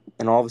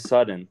 and all of a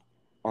sudden,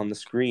 on the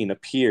screen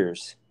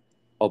appears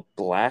a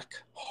black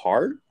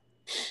heart.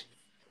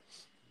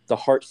 The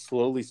heart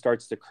slowly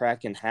starts to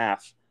crack in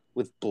half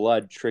with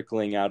blood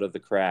trickling out of the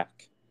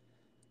crack.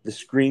 The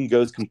screen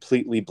goes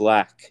completely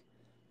black.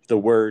 The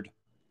word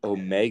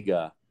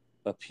Omega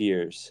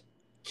appears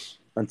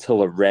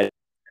until a red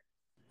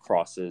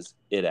crosses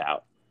it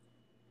out.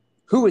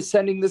 Who is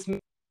sending this?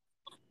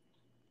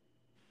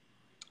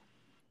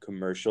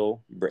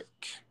 Commercial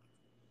break.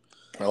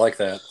 I like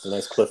that. It's a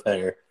nice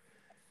cliffhanger.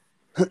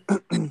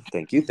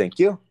 Thank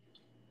you.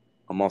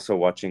 I'm also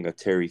watching a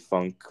Terry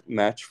Funk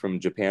match from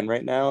Japan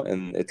right now,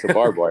 and it's a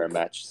barbed wire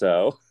match,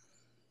 so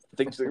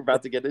things are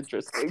about to get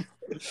interesting.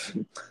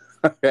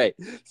 All right,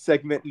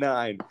 segment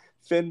 9.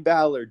 Finn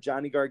Balor,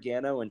 Johnny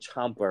Gargano, and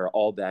Ciampa are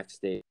all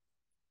backstage.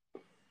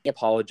 He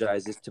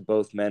apologizes to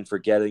both men for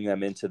getting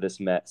them into this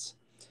mess.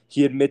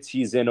 He admits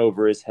he's in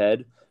over his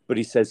head, but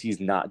he says he's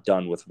not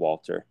done with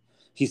Walter.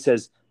 He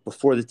says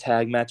before the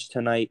tag match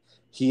tonight,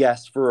 he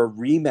asked for a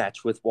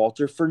rematch with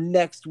Walter for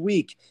next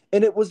week,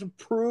 and it was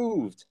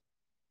approved.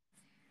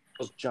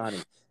 Johnny,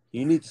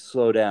 you need to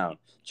slow down.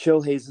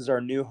 Chill Haze is our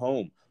new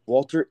home.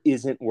 Walter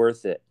isn't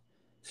worth it.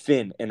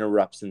 Finn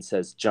interrupts and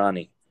says,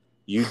 Johnny,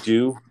 you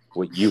do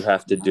what you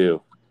have to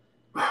do.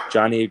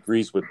 Johnny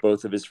agrees with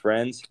both of his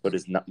friends, but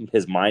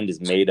his mind is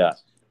made up.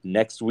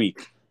 Next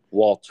week,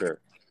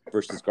 Walter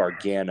versus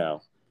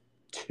Gargano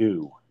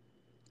 2.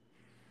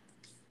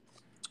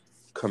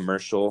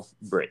 Commercial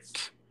break.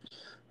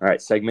 All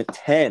right, segment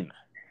 10.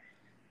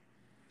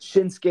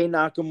 Shinsuke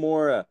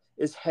Nakamura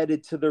is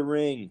headed to the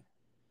ring.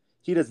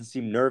 He doesn't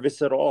seem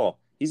nervous at all.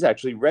 He's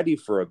actually ready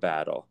for a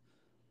battle.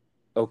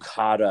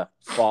 Okada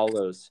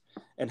follows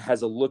and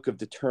has a look of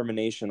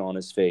determination on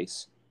his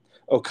face.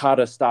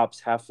 Okada stops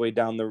halfway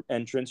down the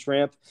entrance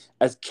ramp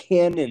as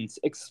cannons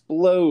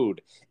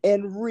explode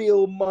and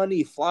real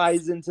money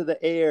flies into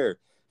the air.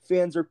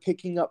 Fans are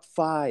picking up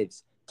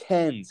 5s,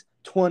 10s,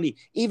 20,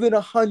 even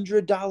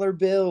 $100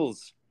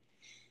 bills.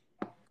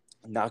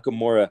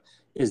 Nakamura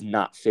is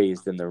not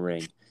fazed in the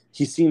ring.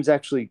 He seems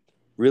actually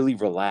really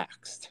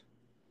relaxed.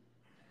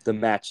 The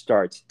match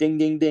starts. Ding,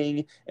 ding,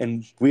 ding.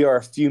 And we are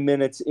a few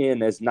minutes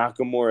in as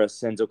Nakamura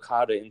sends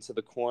Okada into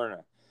the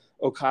corner.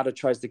 Okada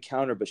tries to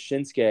counter, but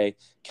Shinsuke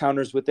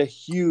counters with a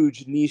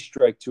huge knee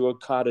strike to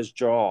Okada's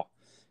jaw.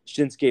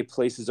 Shinsuke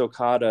places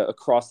Okada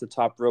across the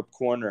top rope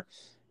corner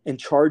and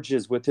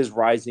charges with his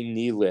rising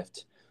knee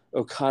lift.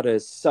 Okada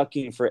is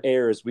sucking for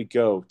air as we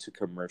go to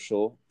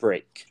commercial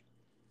break.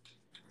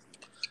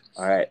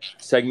 All right,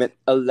 segment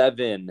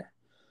 11.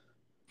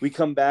 We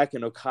come back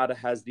and Okada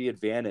has the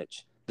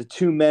advantage. The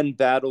two men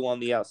battle on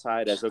the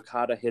outside as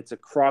Okada hits a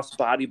cross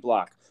body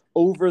block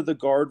over the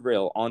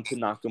guardrail onto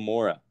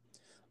Nakamura.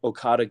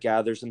 Okada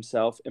gathers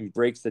himself and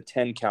breaks the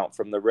 10 count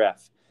from the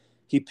ref.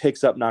 He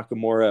picks up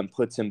Nakamura and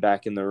puts him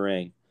back in the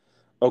ring.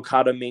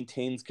 Okada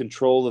maintains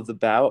control of the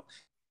bout.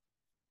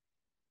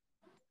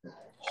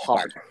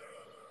 Hard.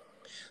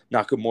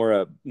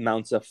 Nakamura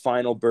mounts a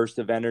final burst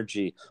of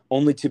energy,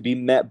 only to be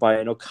met by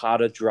an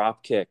Okada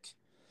dropkick.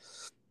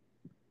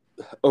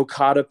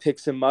 Okada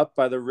picks him up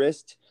by the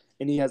wrist,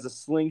 and he has a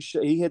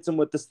slingshot. He hits him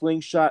with the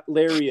slingshot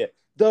lariat.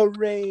 The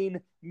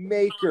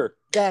Rainmaker.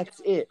 That's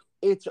it.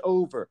 It's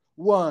over.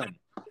 1,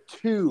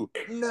 2,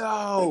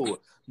 no!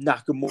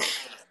 Nakamura.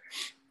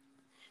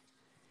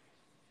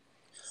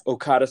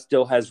 Okada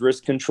still has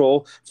wrist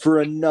control for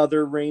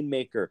another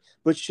Rainmaker,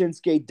 but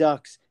Shinsuke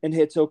ducks and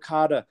hits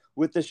Okada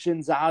with the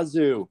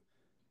Shinzazu.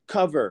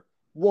 Cover.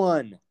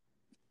 1,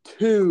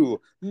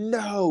 2,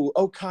 no!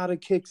 Okada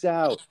kicks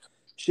out.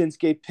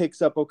 Shinsuke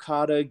picks up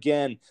Okada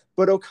again,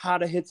 but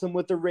Okada hits him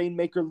with the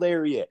Rainmaker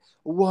lariat.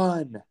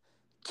 1,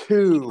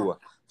 2,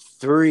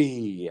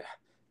 3.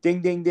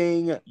 Ding, ding,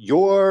 ding.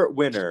 Your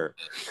winner,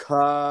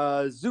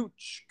 Kazuchika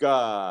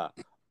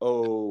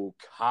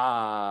Okada.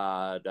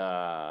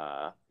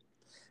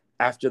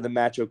 After the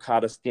match,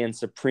 Okada stands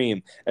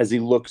supreme as he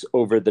looks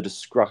over the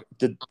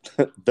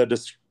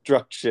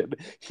destruction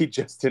he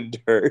just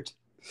endured.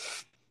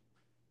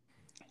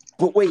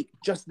 But wait,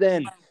 just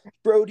then,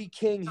 Brody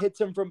King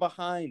hits him from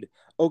behind.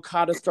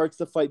 Okada starts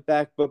to fight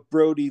back, but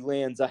Brody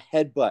lands a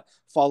headbutt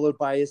followed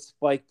by his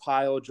spike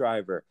pile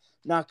driver.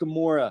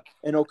 Nakamura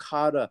and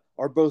Okada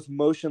are both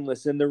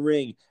motionless in the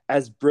ring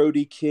as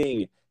Brody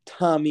King,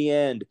 Tommy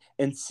End,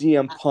 and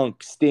CM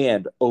Punk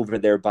stand over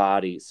their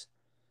bodies.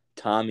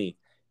 Tommy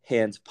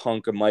hands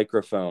Punk a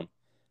microphone.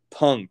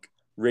 Punk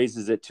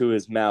raises it to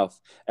his mouth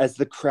as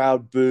the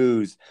crowd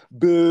boos.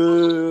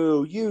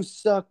 Boo! You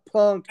suck,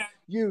 Punk!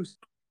 You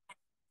suck.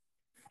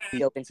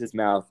 He opens his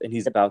mouth and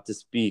he's about to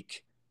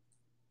speak.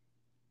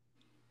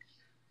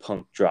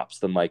 Punk drops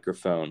the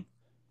microphone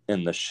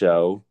and the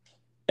show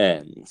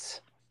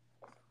ends.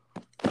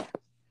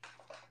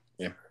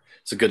 Yeah,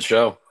 it's a good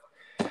show.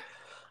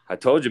 I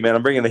told you, man,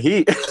 I'm bringing the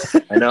heat.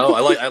 I know.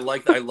 I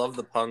love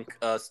the Punk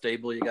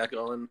stable you got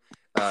going.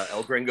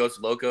 El Gringos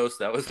Locos.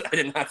 I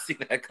did not see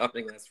that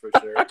coming. That's for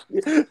sure.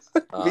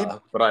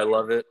 But I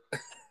love it.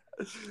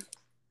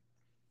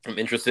 I'm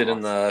interested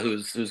in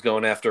who's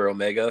going after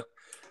Omega.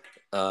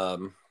 Yeah,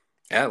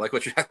 I like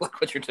what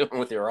you're doing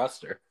with your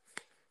roster.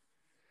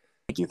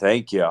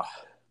 Thank you.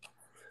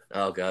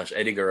 Oh gosh,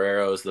 Eddie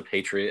Guerrero's the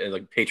Patriot,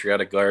 like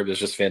patriotic garb is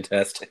just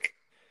fantastic.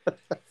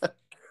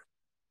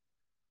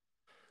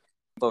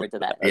 Forward to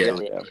that.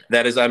 Yeah,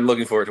 that is. I'm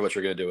looking forward to what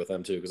you're going to do with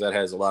them too, because that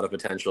has a lot of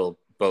potential,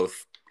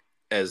 both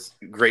as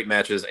great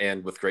matches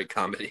and with great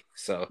comedy.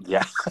 So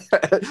yeah,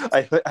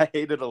 I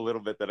hated a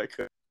little bit that I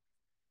could.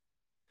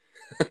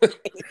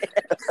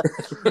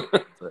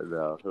 But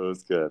no, it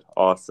was good.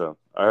 Awesome.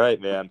 All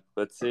right, man.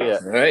 Let's see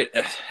it. All right,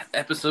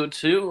 episode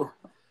 2,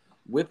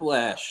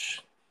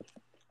 Whiplash.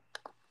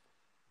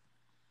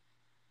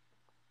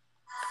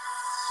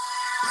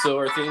 So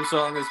our theme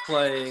song is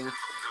playing.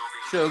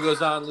 Show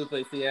goes on,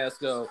 Lupe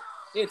Fiasco.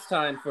 It's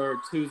time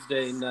for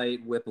Tuesday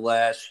Night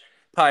Whiplash.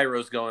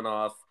 Pyro's going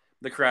off.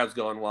 The crowd's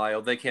going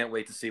wild. They can't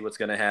wait to see what's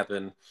going to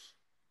happen.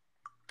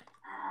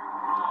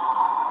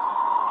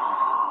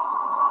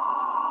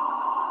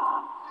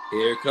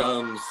 Here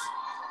comes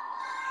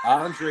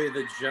Andre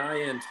the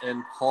Giant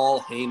and Paul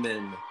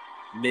Heyman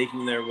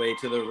making their way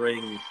to the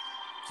ring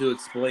to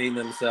explain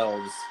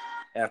themselves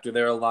after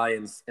their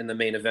alliance in the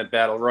main event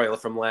battle royal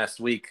from last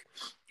week.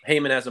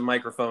 Heyman has a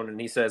microphone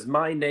and he says,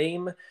 "My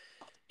name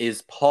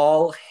is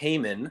Paul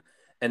Heyman,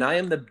 and I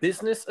am the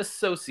business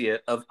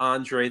associate of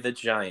Andre the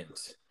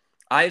Giant.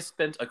 I have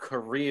spent a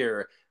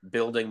career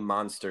building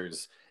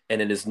monsters,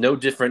 and it is no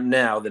different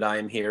now that I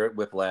am here at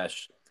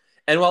Whiplash.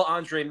 And while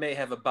Andre may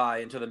have a bye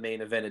into the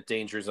main event at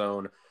Danger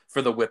Zone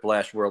for the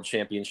Whiplash World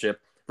Championship,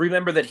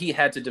 remember that he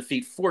had to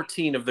defeat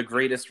 14 of the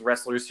greatest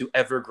wrestlers who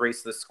ever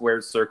graced the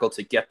squared circle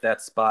to get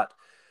that spot.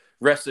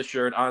 Rest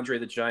assured, Andre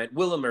the Giant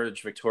will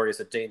emerge victorious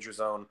at Danger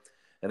Zone,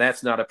 and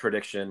that's not a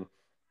prediction,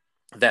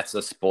 that's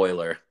a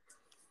spoiler.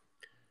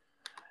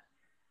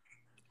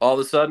 All of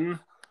a sudden,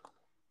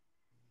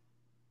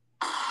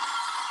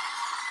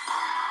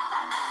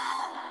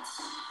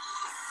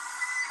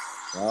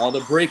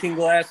 the breaking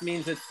glass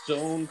means that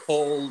Stone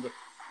Cold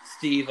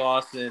Steve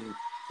Austin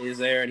is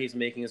there, and he's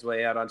making his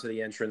way out onto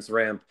the entrance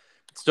ramp.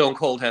 Stone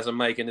Cold has a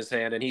mic in his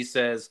hand, and he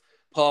says,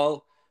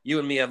 Paul, you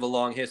and me have a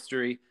long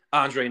history.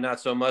 Andre, not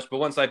so much, but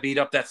once I beat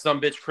up that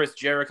sumbitch Chris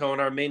Jericho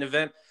in our main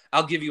event,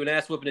 I'll give you an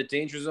ass whooping at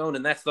Danger Zone,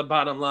 and that's the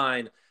bottom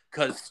line,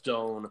 because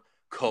Stone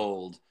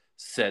Cold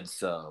said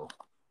so.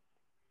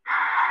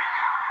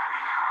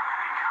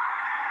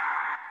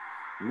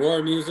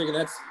 More music,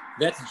 and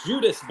that's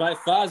Judas by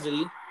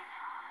Fozzy.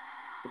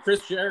 But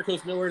Chris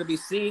Jericho's nowhere to be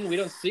seen. We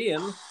don't see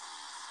him.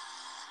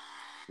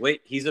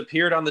 Wait, he's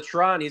appeared on the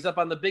Tron. He's up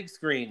on the big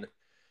screen.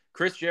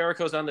 Chris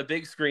Jericho's on the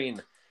big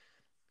screen.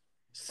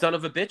 Son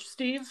of a bitch,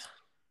 Steve?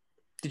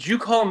 Did you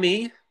call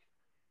me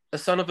a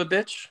son of a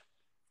bitch?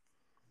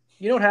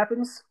 You know what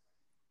happens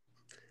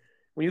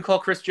when you call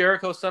Chris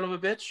Jericho a son of a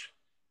bitch?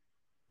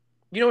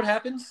 You know what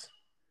happens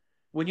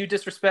when you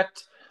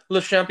disrespect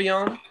Le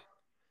Champion?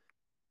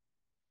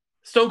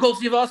 Stone Cold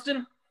Steve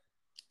Austin,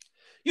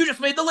 you just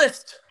made the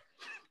list.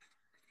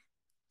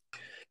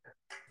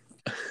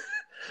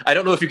 I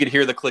don't know if you could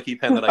hear the clicky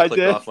pen that I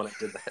clicked off when I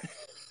did that.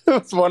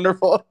 That's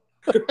wonderful.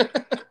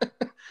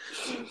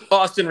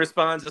 Austin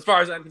responds, as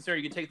far as I'm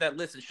concerned, you can take that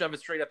list and shove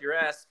it straight up your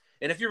ass.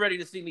 And if you're ready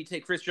to see me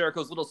take Chris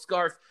Jericho's little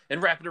scarf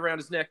and wrap it around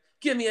his neck,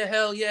 give me a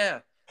hell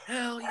yeah.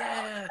 Hell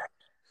yeah.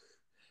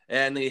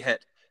 And they head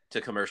to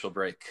commercial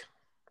break.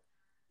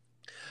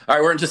 All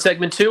right, we're into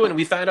segment 2, and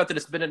we found out that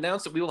it's been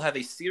announced that we will have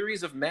a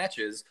series of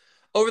matches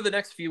over the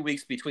next few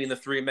weeks between the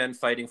three men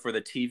fighting for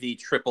the TV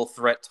triple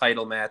threat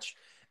title match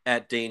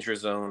at Danger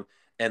Zone.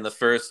 And the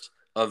first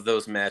of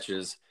those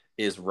matches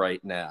is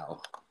right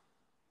now.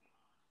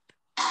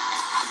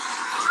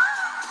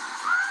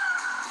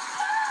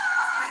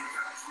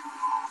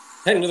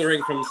 Heading to the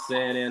ring from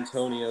San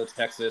Antonio,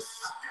 Texas,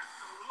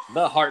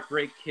 the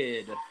Heartbreak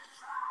Kid,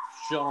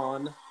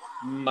 Shawn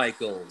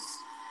Michaels.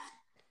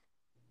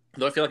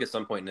 Though I feel like at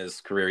some point in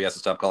his career, he has to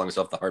stop calling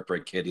himself the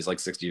Heartbreak Kid. He's like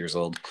 60 years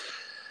old.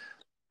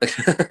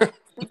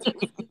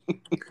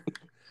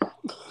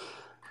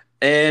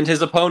 And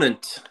his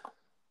opponent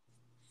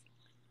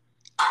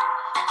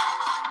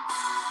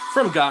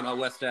from Ghana,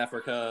 West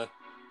Africa,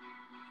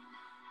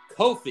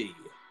 Kofi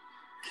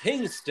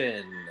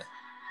Kingston.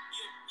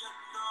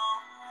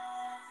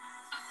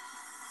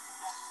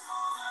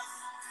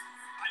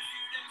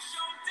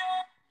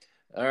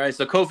 All right,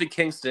 so Kofi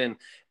Kingston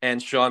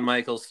and Shawn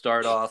Michaels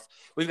start off.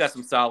 We've got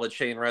some solid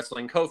chain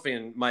wrestling. Kofi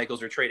and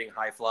Michaels are trading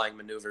high-flying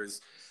maneuvers.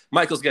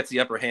 Michaels gets the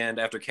upper hand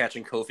after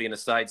catching Kofi in a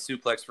side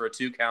suplex for a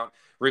 2 count.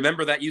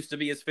 Remember, that used to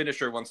be his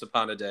finisher once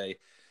upon a day.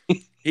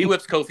 He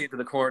whips Kofi into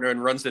the corner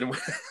and runs in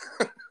with...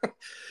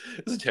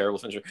 This is a terrible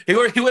finisher. He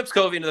whips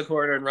Kofi into the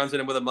corner and runs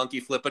in with a monkey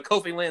flip, but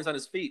Kofi lands on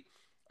his feet.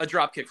 A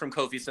dropkick from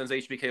Kofi sends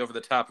HBK over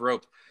the top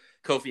rope.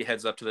 Kofi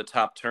heads up to the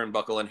top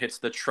turnbuckle and hits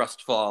the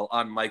trust fall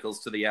on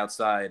Michaels to the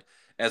outside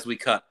as we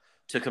cut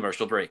to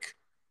commercial break.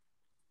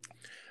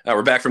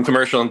 We're back from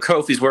commercial, and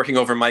Kofi's working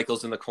over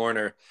Michaels in the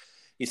corner.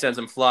 He sends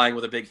him flying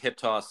with a big hip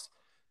toss.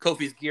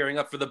 Kofi's gearing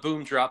up for the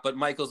boom drop, but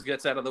Michaels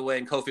gets out of the way,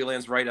 and Kofi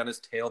lands right on his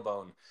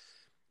tailbone.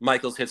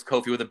 Michaels hits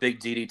Kofi with a big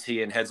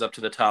DDT and heads up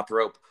to the top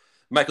rope.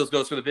 Michaels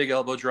goes for the big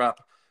elbow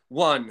drop.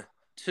 1,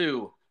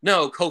 2,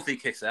 no,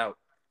 Kofi kicks out.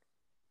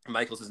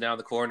 Michaels is now in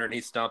the corner, and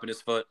he's stomping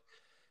his foot.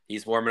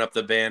 He's warming up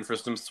the band for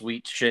some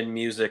sweet chin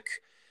music.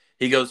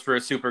 He goes for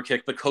a super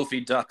kick, but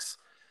Kofi ducks.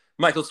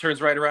 Michaels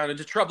turns right around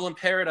into Trouble in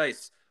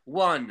Paradise.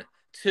 1,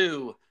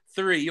 2,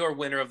 3, your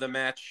winner of the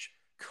match,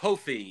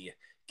 Kofi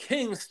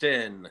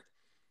Kingston.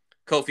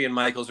 Kofi and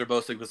Michaels are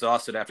both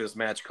exhausted after this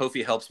match.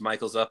 Kofi helps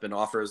Michaels up and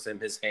offers him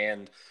his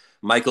hand.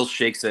 Michaels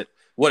shakes it.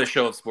 What a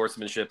show of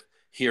sportsmanship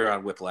here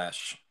on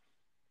Whiplash.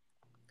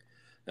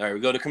 All right,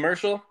 we go to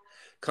commercial.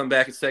 Come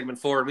back at segment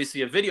 4, and we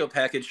see a video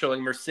package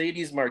showing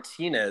Mercedes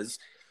Martinez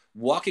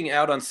walking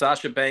out on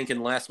Sasha Banks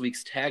in last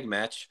week's tag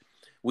match.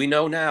 We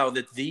know now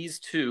that these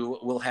two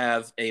will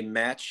have a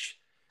match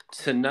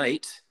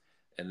tonight,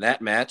 and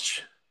that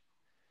match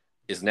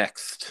is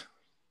next.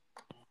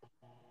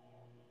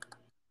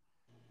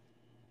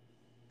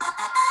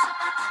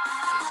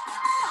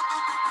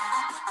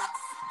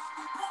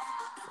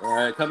 All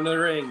right, coming to the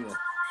ring,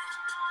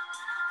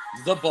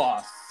 the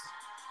boss,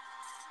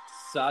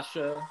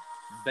 Sasha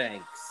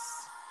Banks.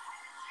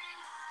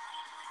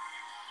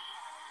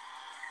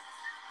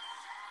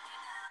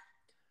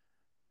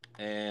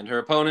 And her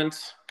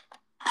opponent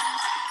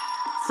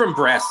from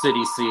Brass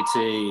City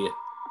CT,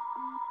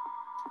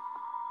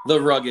 the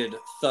rugged,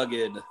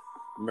 thugged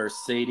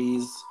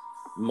Mercedes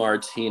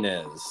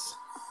Martinez.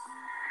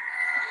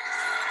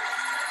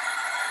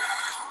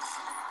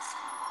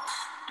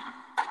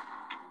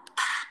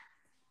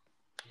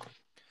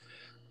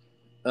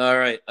 All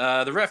right.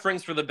 The ref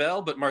rings for the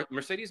bell, but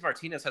Mercedes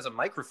Martinez has a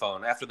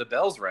microphone after the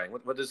bells rang.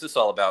 What is this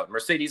all about?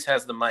 Mercedes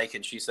has the mic,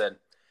 and she said,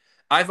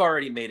 I've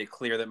already made it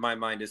clear that my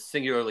mind is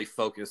singularly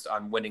focused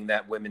on winning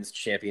that women's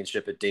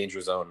championship at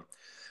Danger Zone.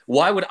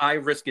 Why would I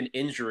risk an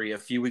injury a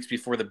few weeks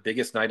before the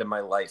biggest night of my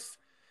life?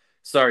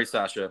 Sorry,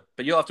 Sasha,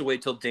 but you'll have to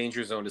wait till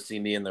Danger Zone to see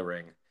me in the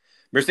ring.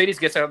 Mercedes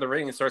gets out of the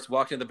ring and starts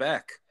walking to the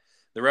back.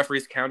 The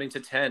referee's counting to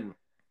 10.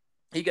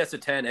 He gets to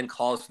 10 and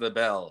calls for the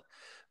bell.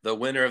 The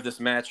winner of this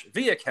match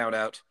via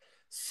countout,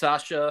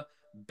 Sasha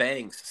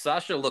Banks.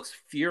 Sasha looks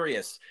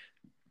furious.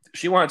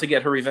 She wanted to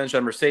get her revenge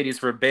on Mercedes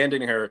for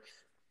abandoning her.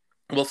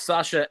 Will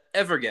Sasha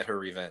ever get her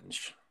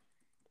revenge?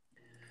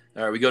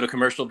 All right, we go to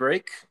commercial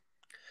break.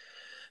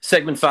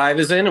 Segment 5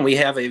 is in, and we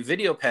have a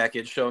video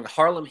package showing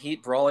Harlem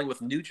Heat brawling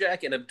with New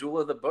Jack and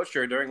Abdullah the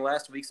Butcher during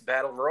last week's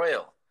Battle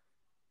Royal.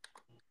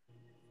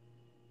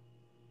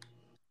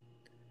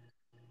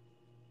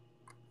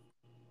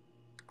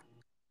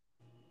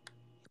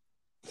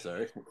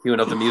 Sorry, queuing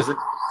up the music.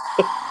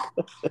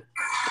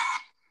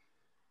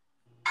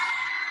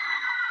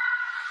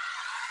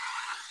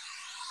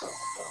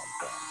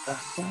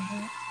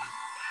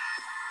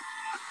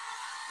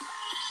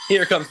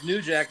 Here comes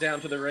New Jack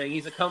down to the ring.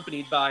 He's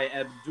accompanied by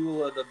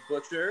Abdullah the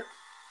Butcher,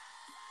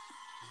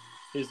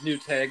 his new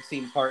tag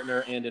team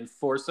partner and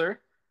enforcer.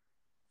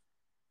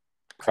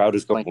 Crowd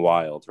is going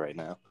wild right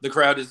now. The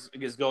crowd is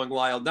going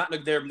wild.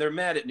 They're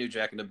mad at New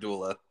Jack and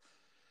Abdullah.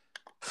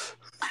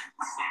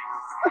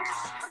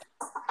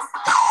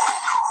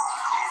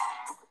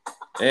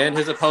 And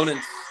his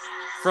opponent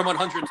from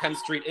 110th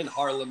Street in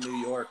Harlem, New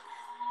York,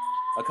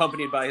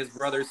 accompanied by his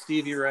brother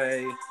Stevie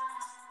Ray,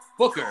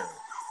 Booker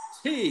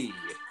T.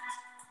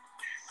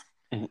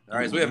 All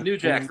right, so we have New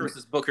Jack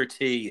versus Booker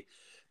T.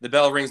 The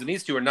bell rings, and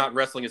these two are not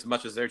wrestling as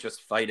much as they're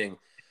just fighting.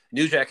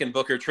 New Jack and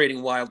Booker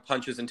trading wild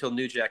punches until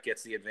New Jack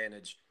gets the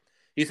advantage.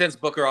 He sends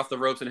Booker off the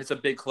ropes and hits a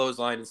big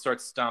clothesline and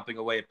starts stomping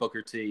away at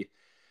Booker T.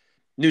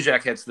 New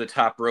Jack heads to the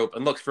top rope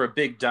and looks for a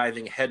big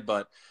diving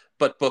headbutt,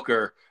 but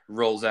Booker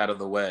rolls out of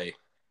the way.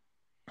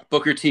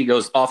 Booker T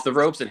goes off the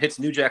ropes and hits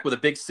New Jack with a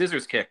big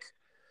scissors kick.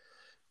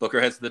 Booker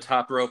heads to the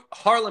top rope.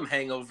 Harlem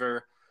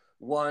Hangover.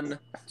 1,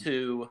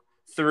 2,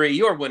 3.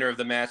 Your winner of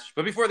the match.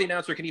 But before the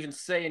announcer can even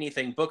say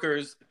anything,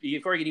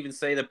 before he can even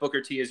say that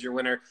Booker T is your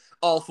winner,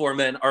 all four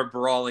men are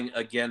brawling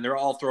again. They're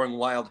all throwing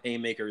wild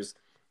haymakers.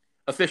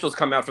 Officials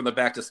come out from the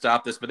back to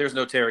stop this, but there's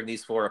no tearing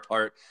these four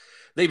apart.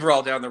 They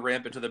brawl down the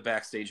ramp into the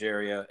backstage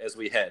area as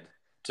we head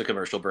to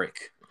commercial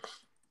break.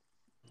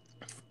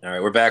 All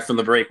right, we're back from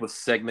the break with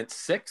segment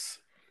 6.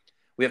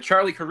 We have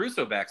Charlie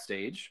Caruso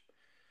backstage.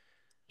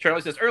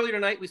 Charlie says, earlier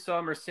tonight we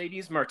saw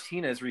Mercedes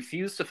Martinez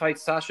refuse to fight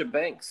Sasha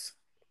Banks.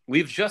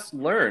 We've just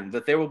learned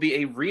that there will be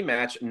a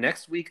rematch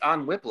next week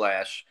on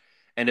Whiplash,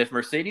 and if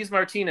Mercedes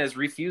Martinez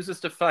refuses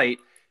to fight,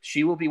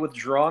 she will be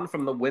withdrawn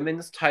from the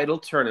women's title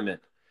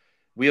tournament.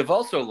 We have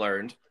also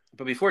learned,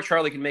 but before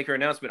Charlie can make her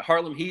announcement,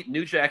 Harlem Heat,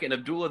 New Jack, and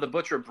Abdullah the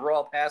Butcher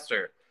brawl past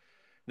her.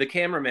 The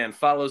cameraman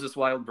follows this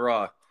wild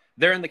brawl.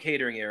 They're in the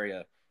catering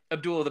area.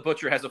 Abdullah the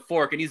Butcher has a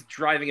fork, and he's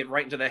driving it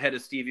right into the head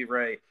of Stevie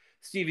Ray.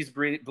 Stevie's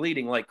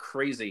bleeding like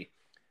crazy.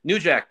 New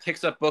Jack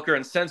picks up Booker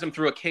and sends him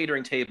through a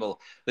catering table.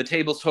 The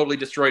table's totally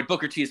destroyed.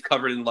 Booker T is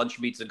covered in lunch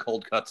meats and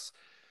cold cuts.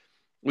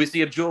 We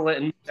see Abdullah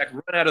and New Jack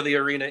run out of the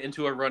arena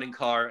into a running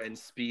car and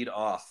speed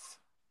off.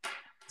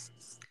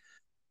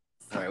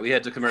 All right, we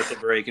head to commercial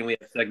break, and we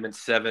have segment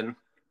 7.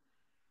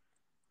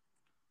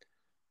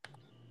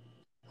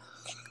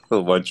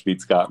 The lunch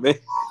meats got me.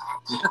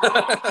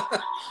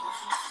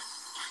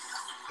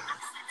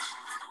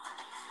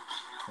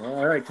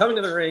 All right, coming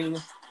to the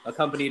ring,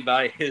 accompanied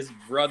by his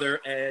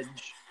brother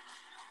Edge,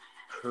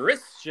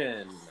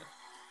 Christian.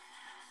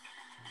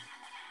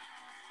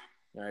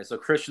 All right, so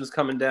Christian's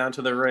coming down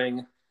to the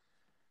ring.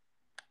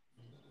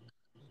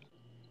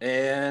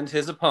 And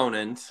his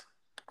opponent.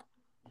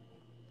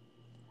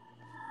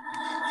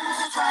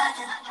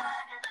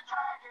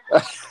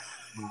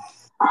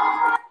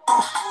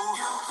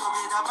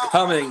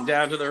 Coming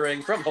down to the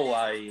ring from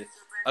Hawaii,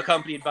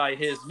 accompanied by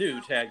his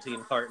new tag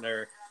team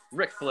partner,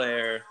 Ric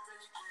Flair,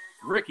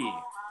 Ricky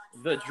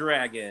the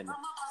Dragon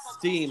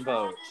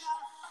Steamboat.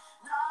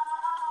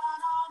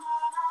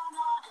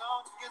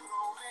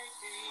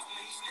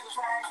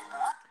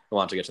 I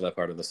want to get to that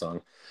part of the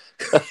song.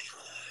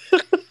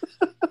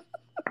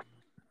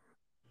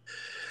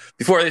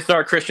 Before they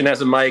start, Christian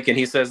has a mic, and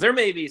he says, there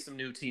may be some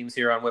new teams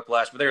here on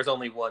Whiplash, but there's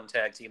only one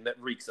tag team that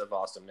reeks of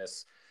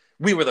awesomeness.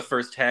 We were the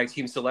first tag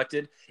team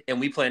selected, and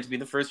we plan to be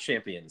the first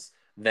champions.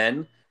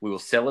 Then we will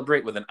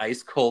celebrate with an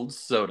ice-cold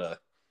soda.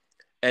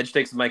 Edge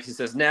takes the mic. He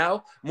says,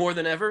 now, more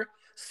than ever,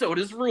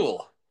 sodas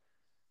rule.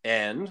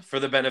 And for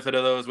the benefit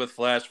of those with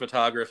flash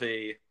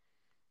photography,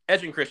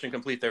 Edge and Christian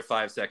complete their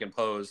 5-second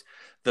pose.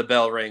 The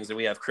bell rings, and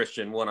we have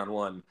Christian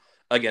one-on-one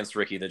against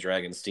Ricky the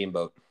Dragon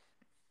Steamboat.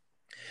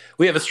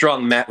 We have a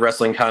strong mat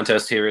wrestling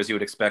contest here, as you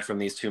would expect from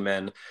these two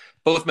men.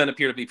 Both men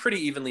appear to be pretty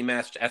evenly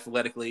matched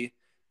athletically.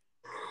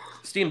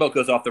 Steamboat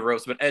goes off the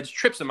ropes, but Edge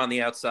trips him on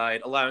the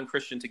outside, allowing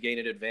Christian to gain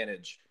an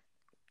advantage.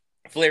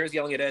 Flair is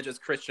yelling at Edge as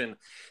Christian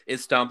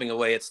is stomping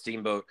away at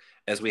Steamboat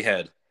as we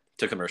head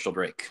to commercial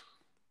break.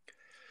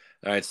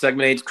 All right,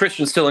 segment 8.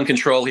 Christian's still in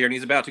control here, and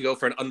he's about to go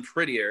for an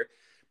unprettier,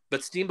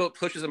 but Steamboat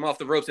pushes him off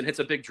the ropes and hits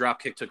a big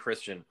drop kick to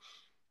Christian.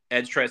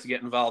 Edge tries to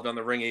get involved on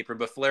the ring apron,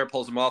 but Flair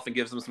pulls him off and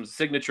gives him some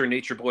signature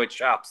Nature Boy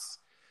chops.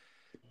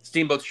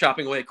 Steamboat's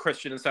chopping away at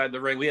Christian inside the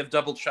ring. We have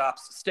double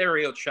chops,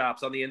 stereo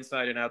chops on the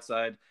inside and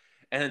outside,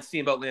 and then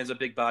Steamboat lands a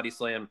big body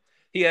slam.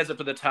 He heads up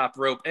to the top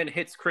rope and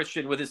hits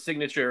Christian with his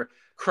signature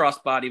cross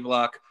body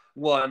block.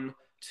 1,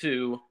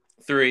 2,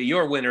 3.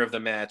 Your winner of the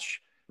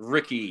match,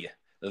 Ricky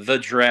the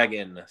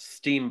Dragon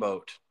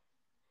Steamboat.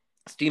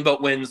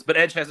 Steamboat wins, but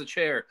Edge has a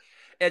chair.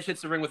 Edge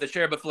hits the ring with a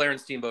chair, but Flair and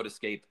Steamboat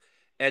escape.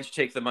 Edge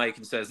takes the mic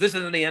and says, "This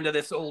isn't the end of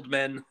this, old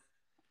men."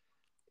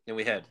 And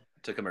we head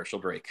to commercial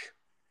break.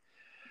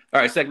 All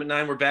right, segment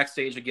 9, we're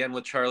backstage again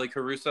with Charlie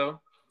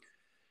Caruso.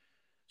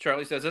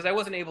 Charlie says, "As I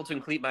wasn't able to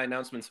complete my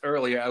announcements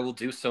earlier, I will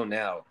do so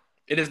now.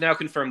 It is now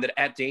confirmed that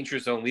at Danger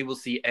Zone, we will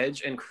see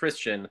Edge and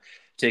Christian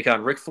take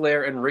on Ric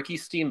Flair and Ricky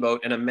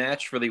Steamboat in a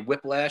match for the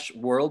Whiplash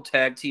World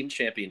Tag Team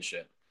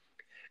Championship.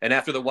 And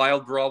after the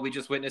wild brawl we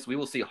just witnessed, we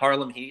will see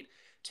Harlem Heat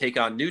take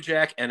on New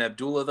Jack and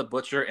Abdullah the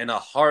Butcher in a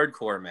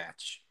hardcore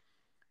match.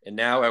 And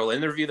now I will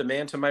interview the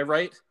man to my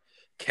right,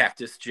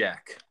 Cactus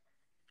Jack."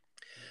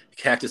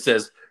 Cactus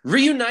says,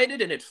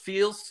 "Reunited and it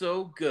feels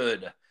so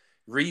good.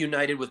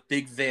 Reunited with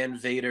Big Van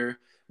Vader,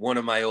 one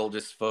of my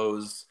oldest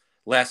foes.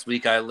 Last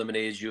week I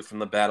eliminated you from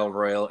the Battle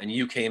Royal, and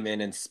you came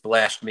in and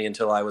splashed me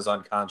until I was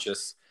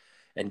unconscious.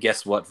 And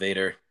guess what,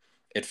 Vader?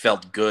 It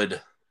felt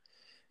good.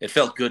 It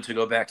felt good to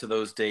go back to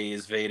those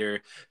days,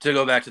 Vader, to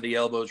go back to the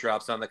elbow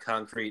drops on the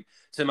concrete,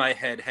 to my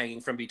head hanging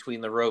from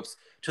between the ropes,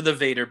 to the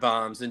Vader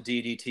bombs and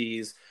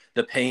DDTs.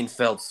 The pain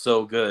felt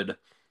so good.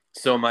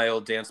 So, my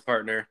old dance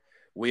partner,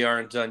 we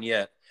aren't done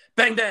yet.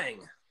 Bang,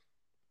 bang!"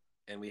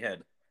 And we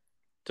head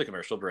to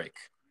commercial break.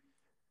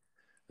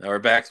 Now we're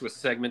back with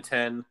segment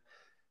 10.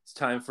 It's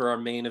time for our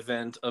main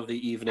event of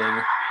the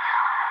evening.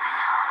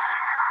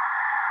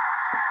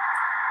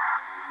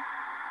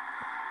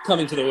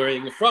 Coming to the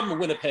ring from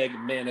Winnipeg,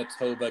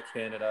 Manitoba,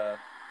 Canada,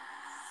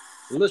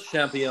 Le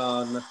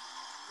Champion,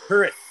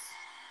 Chris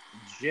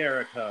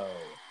Jericho.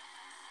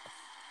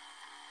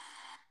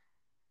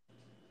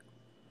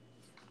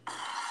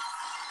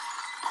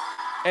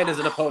 And as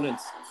an opponent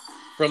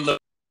from the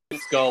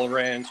Skull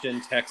Ranch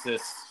in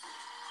Texas,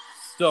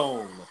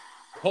 Stone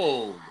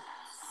Cold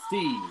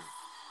Steve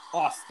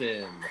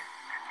Austin.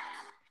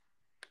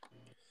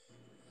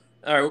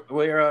 All right,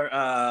 we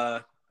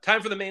are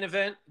time for the main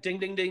event. Ding,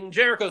 ding, ding.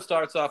 Jericho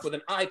starts off with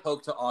an eye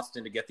poke to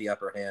Austin to get the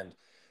upper hand.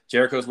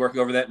 Jericho's working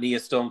over that knee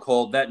of Stone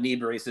Cold. That knee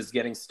brace is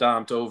getting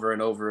stomped over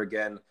and over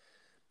again.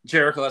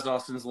 Jericho has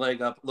Austin's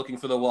leg up, looking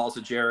for the walls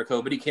of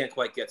Jericho, but he can't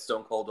quite get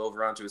Stone Cold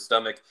over onto his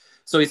stomach,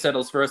 so he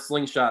settles for a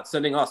slingshot,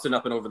 sending Austin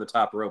up and over the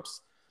top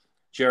ropes.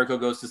 Jericho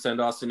goes to send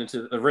Austin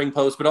into the ring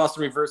post, but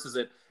Austin reverses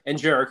it, and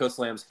Jericho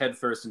slams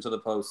headfirst into the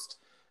post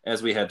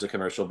as we head to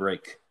commercial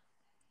break.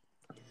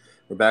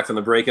 We're back from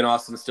the break, and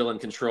Austin's still in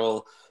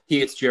control. He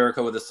hits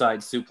Jericho with a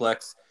side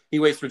suplex. He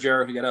waits for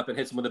Jericho to get up and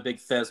hits him with a big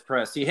Fez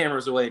press. He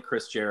hammers away at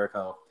Chris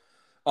Jericho.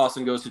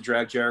 Austin goes to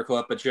drag Jericho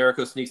up, but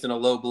Jericho sneaks in a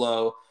low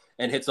blow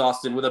and hits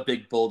Austin with a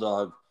big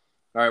bulldog.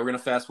 All right, we're going to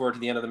fast forward to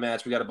the end of the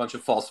match. We got a bunch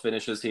of false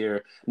finishes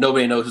here.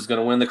 Nobody knows who's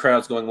going to win. The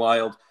crowd's going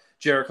wild.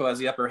 Jericho has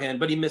the upper hand,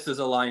 but he misses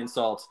a lion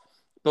salt.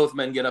 Both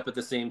men get up at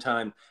the same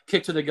time.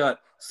 Kick to the gut.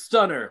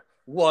 Stunner.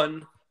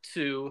 1,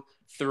 2,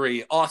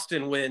 3.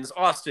 Austin wins.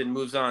 Austin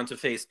moves on to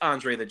face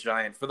Andre the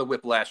Giant for the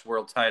Whiplash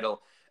World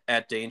title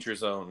at Danger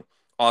Zone.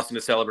 Austin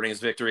is celebrating his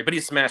victory, but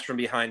he's smashed from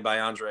behind by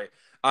Andre.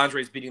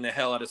 Andre's beating the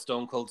hell out of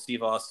Stone Cold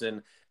Steve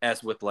Austin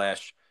as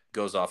Whiplash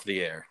goes off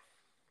the air.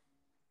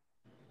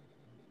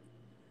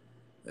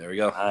 There we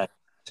go.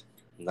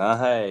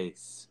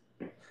 Nice.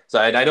 So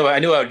I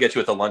knew I would get you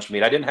with the lunch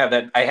meat. I didn't have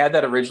that. I had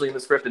that originally in the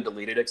script and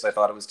deleted it because I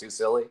thought it was too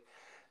silly,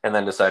 and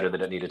then decided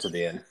that it needed to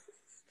be in.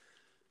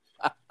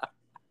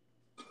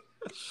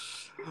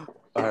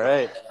 All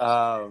right.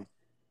 I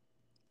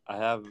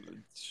have.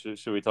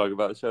 Should we talk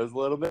about shows a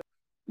little bit?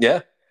 Yeah.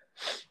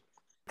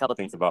 A couple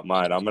things about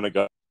mine. I'm gonna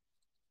go.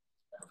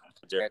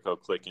 Jericho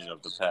clicking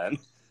of the pen.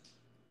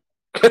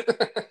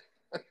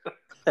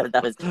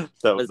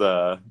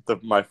 that was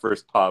my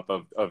first pop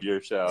of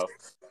your show.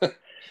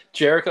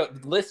 Jericho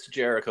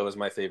is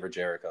my favorite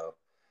Jericho.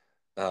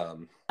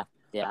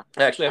 Yeah.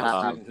 I actually have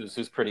a student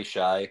who's pretty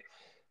shy,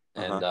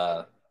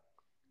 and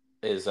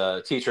his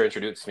teacher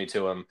introduced me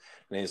to him,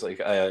 and he's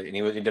like, and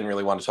he didn't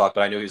really want to talk,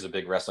 but I knew he was a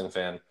big wrestling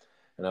fan,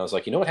 and I was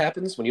like, you know what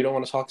happens when you don't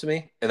want to talk to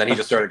me? And then he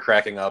just started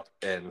cracking up,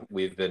 and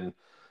we've been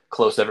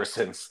close ever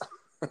since.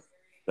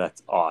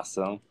 That's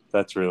awesome.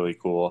 That's really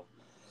cool.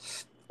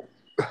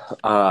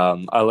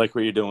 I like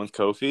what you're doing with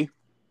Kofi.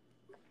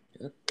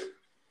 Yeah.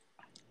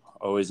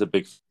 Always a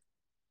big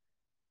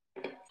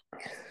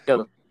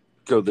Go.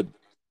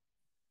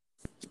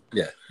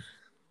 Yeah.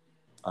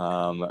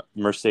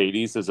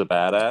 Mercedes is a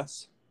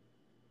badass.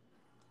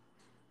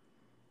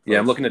 Yeah,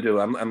 I'm looking to do.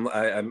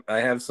 I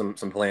have some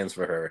plans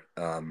for her.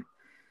 I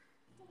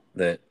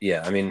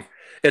mean,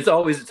 it's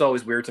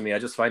always weird to me. I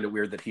just find it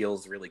weird that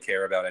heels really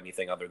care about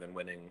anything other than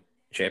winning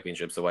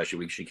championships. So why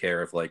should she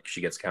care if like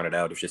she gets counted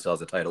out if she still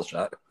has a title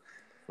shot?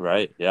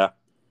 Right. Yeah.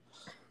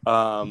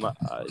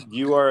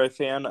 You are a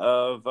fan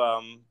of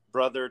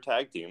brother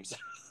tag teams.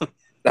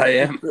 I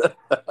am.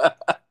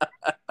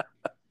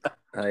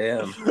 I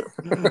am.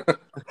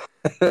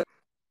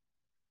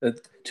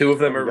 Two of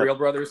them are real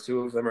brothers.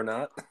 Two of them are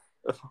not.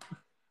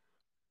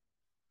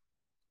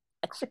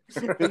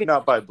 Maybe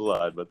not by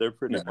blood, but they're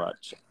pretty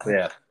much.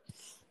 Yeah.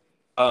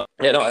 Yeah.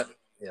 No.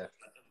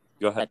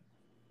 Go ahead.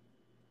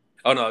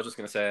 Oh no, I was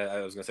gonna say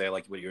I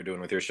like what you were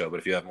doing with your show, but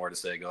if you have more to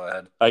say, go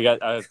ahead. I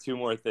have two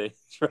more things.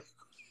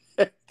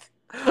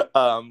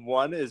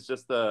 One is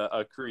just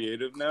a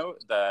creative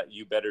note that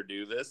you better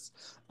do this.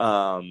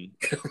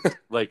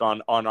 Like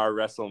on our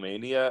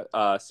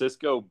WrestleMania,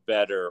 Cisco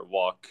better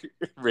walk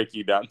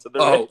Ricky down to the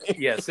ring.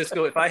 Yeah,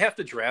 Cisco. If I have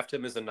to draft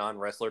him as a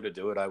non-wrestler to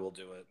do it, I will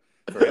do it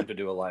for him to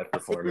do a live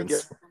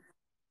performance.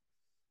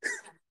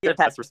 Get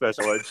pass for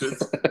special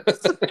entrance.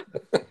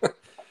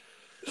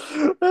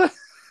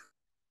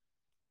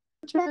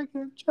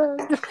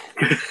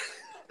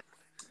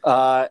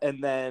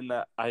 And then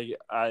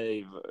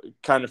I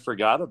kind of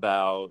forgot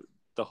about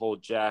the whole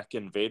Jack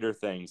and Vader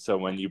thing. So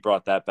when you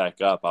brought that back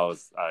up, I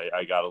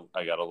got a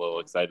little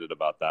excited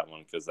about that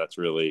one because that's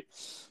really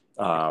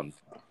about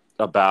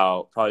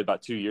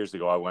 2 years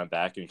ago. I went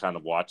back and kind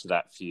of watched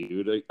that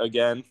feud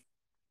again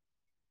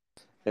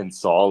and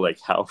saw like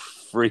how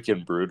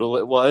freaking brutal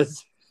it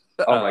was.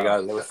 Oh my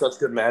god, there were such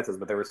good matches,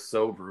 but they were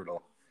so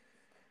brutal.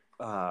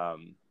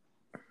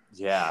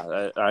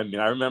 Yeah, I mean,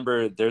 I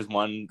remember there's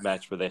one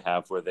match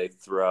where they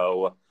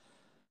throw,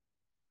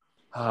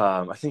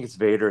 I think it's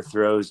Vader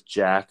throws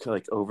Jack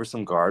like over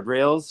some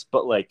guardrails,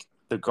 but like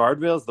the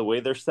guardrails, the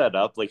way they're set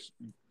up, like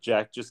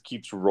Jack just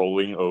keeps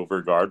rolling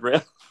over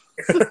guardrails.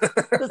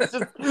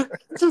 it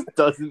just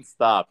doesn't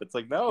stop. It's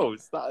like, no,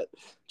 stop,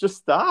 just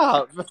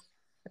stop.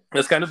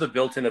 It's kind of the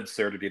built-in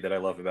absurdity that I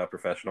love about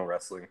professional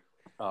wrestling.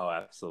 Oh,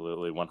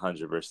 absolutely,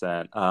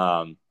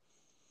 100%.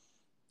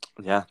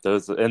 Yeah,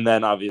 those, and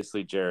then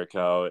obviously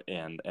Jericho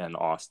and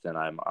Austin.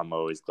 I'm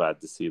always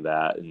glad to see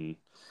that, and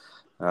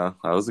that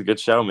was a good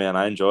show, man.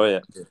 I enjoy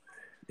it.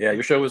 Yeah,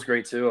 your show was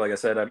great too. Like I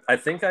said, I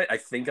think I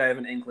have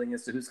an inkling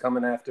as to who's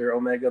coming after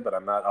Omega, but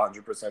I'm not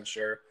 100%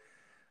 sure.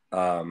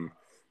 But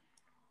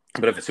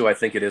if it's who I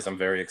think it is, I'm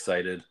very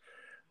excited.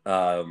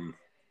 Yeah,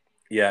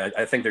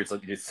 I think there's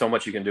so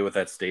much you can do with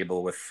that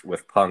stable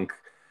with Punk,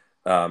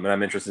 and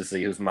I'm interested to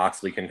see who's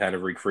Moxley can kind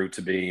of recruit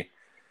to be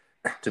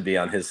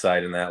on his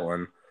side in that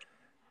one.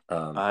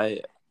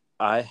 I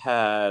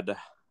had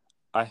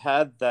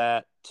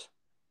that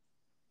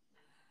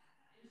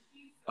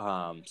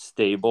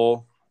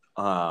stable.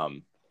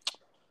 That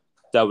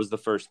was the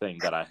first thing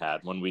that I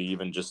had when we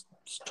even just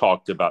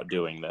talked about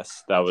doing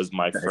this. That was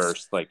my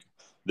first, like,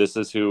 this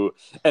is who,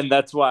 and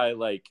that's why,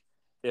 like,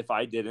 if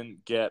I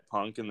didn't get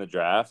Punk in the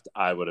draft,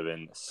 I would have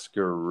been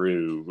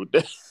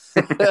screwed.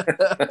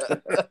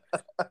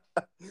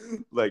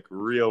 Like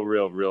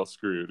real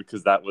screwed,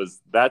 because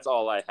that's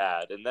all I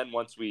had. And then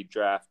once we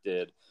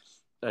drafted,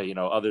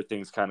 other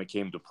things kind of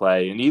came to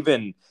play. And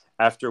even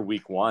after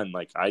week one,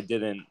 like I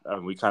didn't,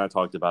 we kind of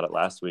talked about it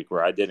last week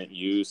where I didn't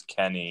use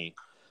Kenny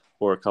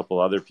or a couple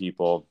other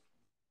people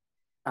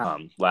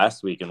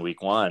last week in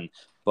week one,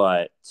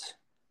 but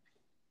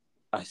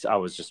I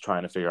was just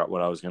trying to figure out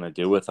what I was going to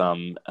do with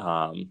them,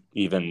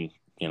 even,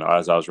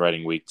 as I was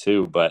writing week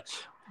two. But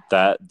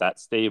that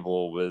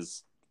stable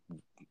is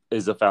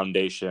a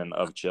foundation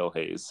of Chill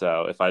Hayes.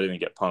 So if I didn't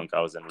get Punk,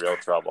 I was in real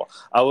trouble.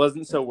 I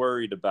wasn't so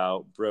worried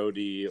about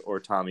Brody or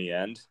Tommy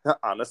End,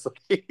 honestly.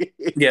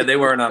 Yeah, they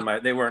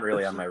weren't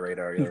really on my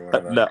radar either one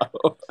of them. No,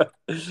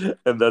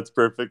 and that's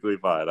perfectly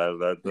fine. I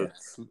love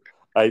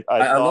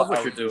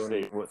what you're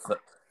doing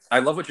I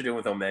love what you're doing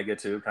with Omega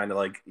too, kind of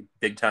like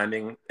big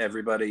timing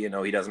everybody.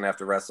 He doesn't have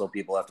to wrestle;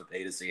 people have to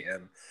pay to see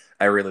him.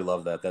 I really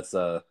love that. That's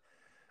a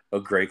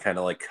great kind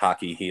of like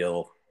cocky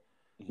heel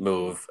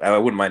move. I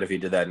wouldn't mind if he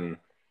did that in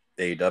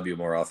AEW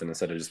more often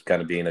instead of just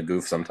kind of being a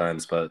goof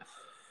sometimes. But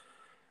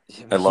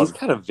he's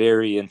got a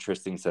very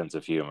interesting sense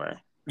of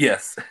humor.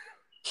 Yes,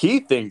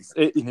 he thinks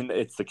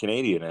it's the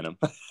Canadian in him.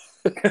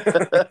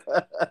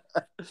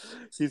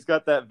 He's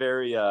got that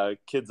very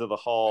kids of the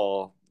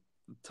hall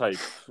type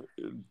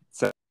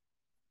sense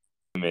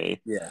to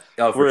me. Yeah.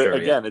 Oh, for sure.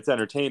 Again, it's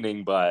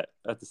entertaining, but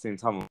at the same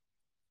time,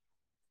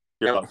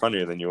 you're a lot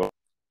funnier than you are.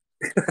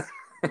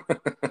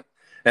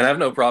 And I have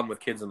no problem with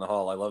Kids in the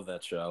Hall. I love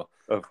that show.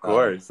 Of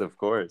course.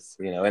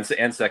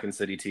 And Second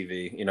City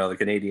TV. The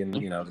Canadian.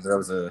 There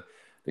was their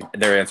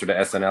answer to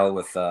SNL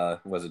with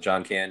was it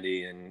John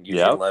Candy and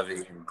Eugene Levy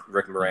and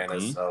Rick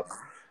Moranis. So,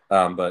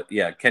 but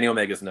yeah, Kenny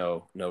Omega's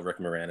no Rick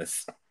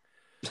Moranis.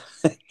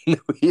 No,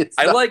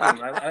 I like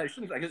him. I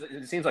shouldn't. I guess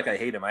it seems like I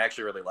hate him. I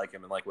actually really like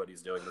him and like what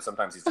he's doing, but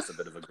sometimes he's just a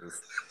bit of a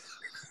goof.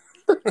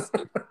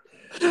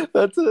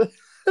 That's a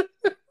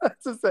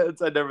that's a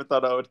sentence I never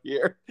thought I would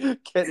hear.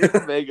 Kenny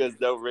Omega is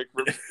no Rick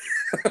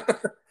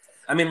Moranis.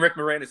 I mean, Rick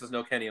Moranis is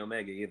no Kenny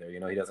Omega either. You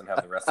know, he doesn't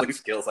have the wrestling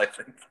skills, I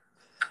think.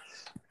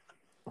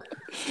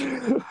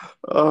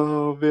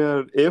 Oh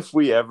man, if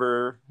we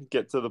ever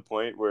get to the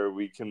point where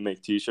we can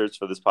make t-shirts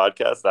for this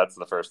podcast, that's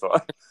the first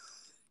one.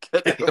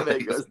 Kenny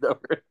Omega is no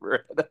Rick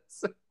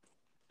Moranis.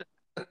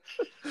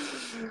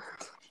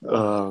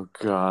 Oh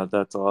god,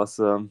 that's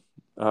awesome.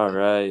 All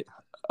right.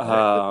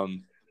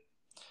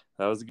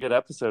 That was a good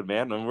episode,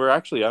 man. And we're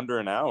actually under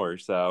an hour,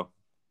 so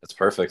that's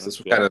perfect. This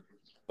was kind of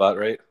spot,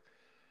 right?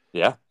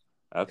 Yeah,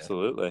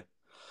 absolutely. Yeah.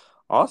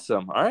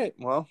 Awesome. All right.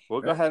 Well,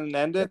 we'll go ahead and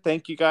end it.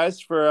 Thank you guys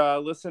for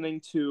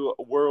listening to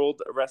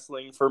World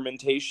Wrestling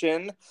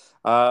Fermentation.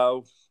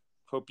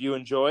 Hope you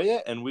enjoy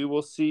it, and we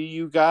will see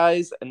you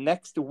guys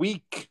next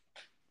week.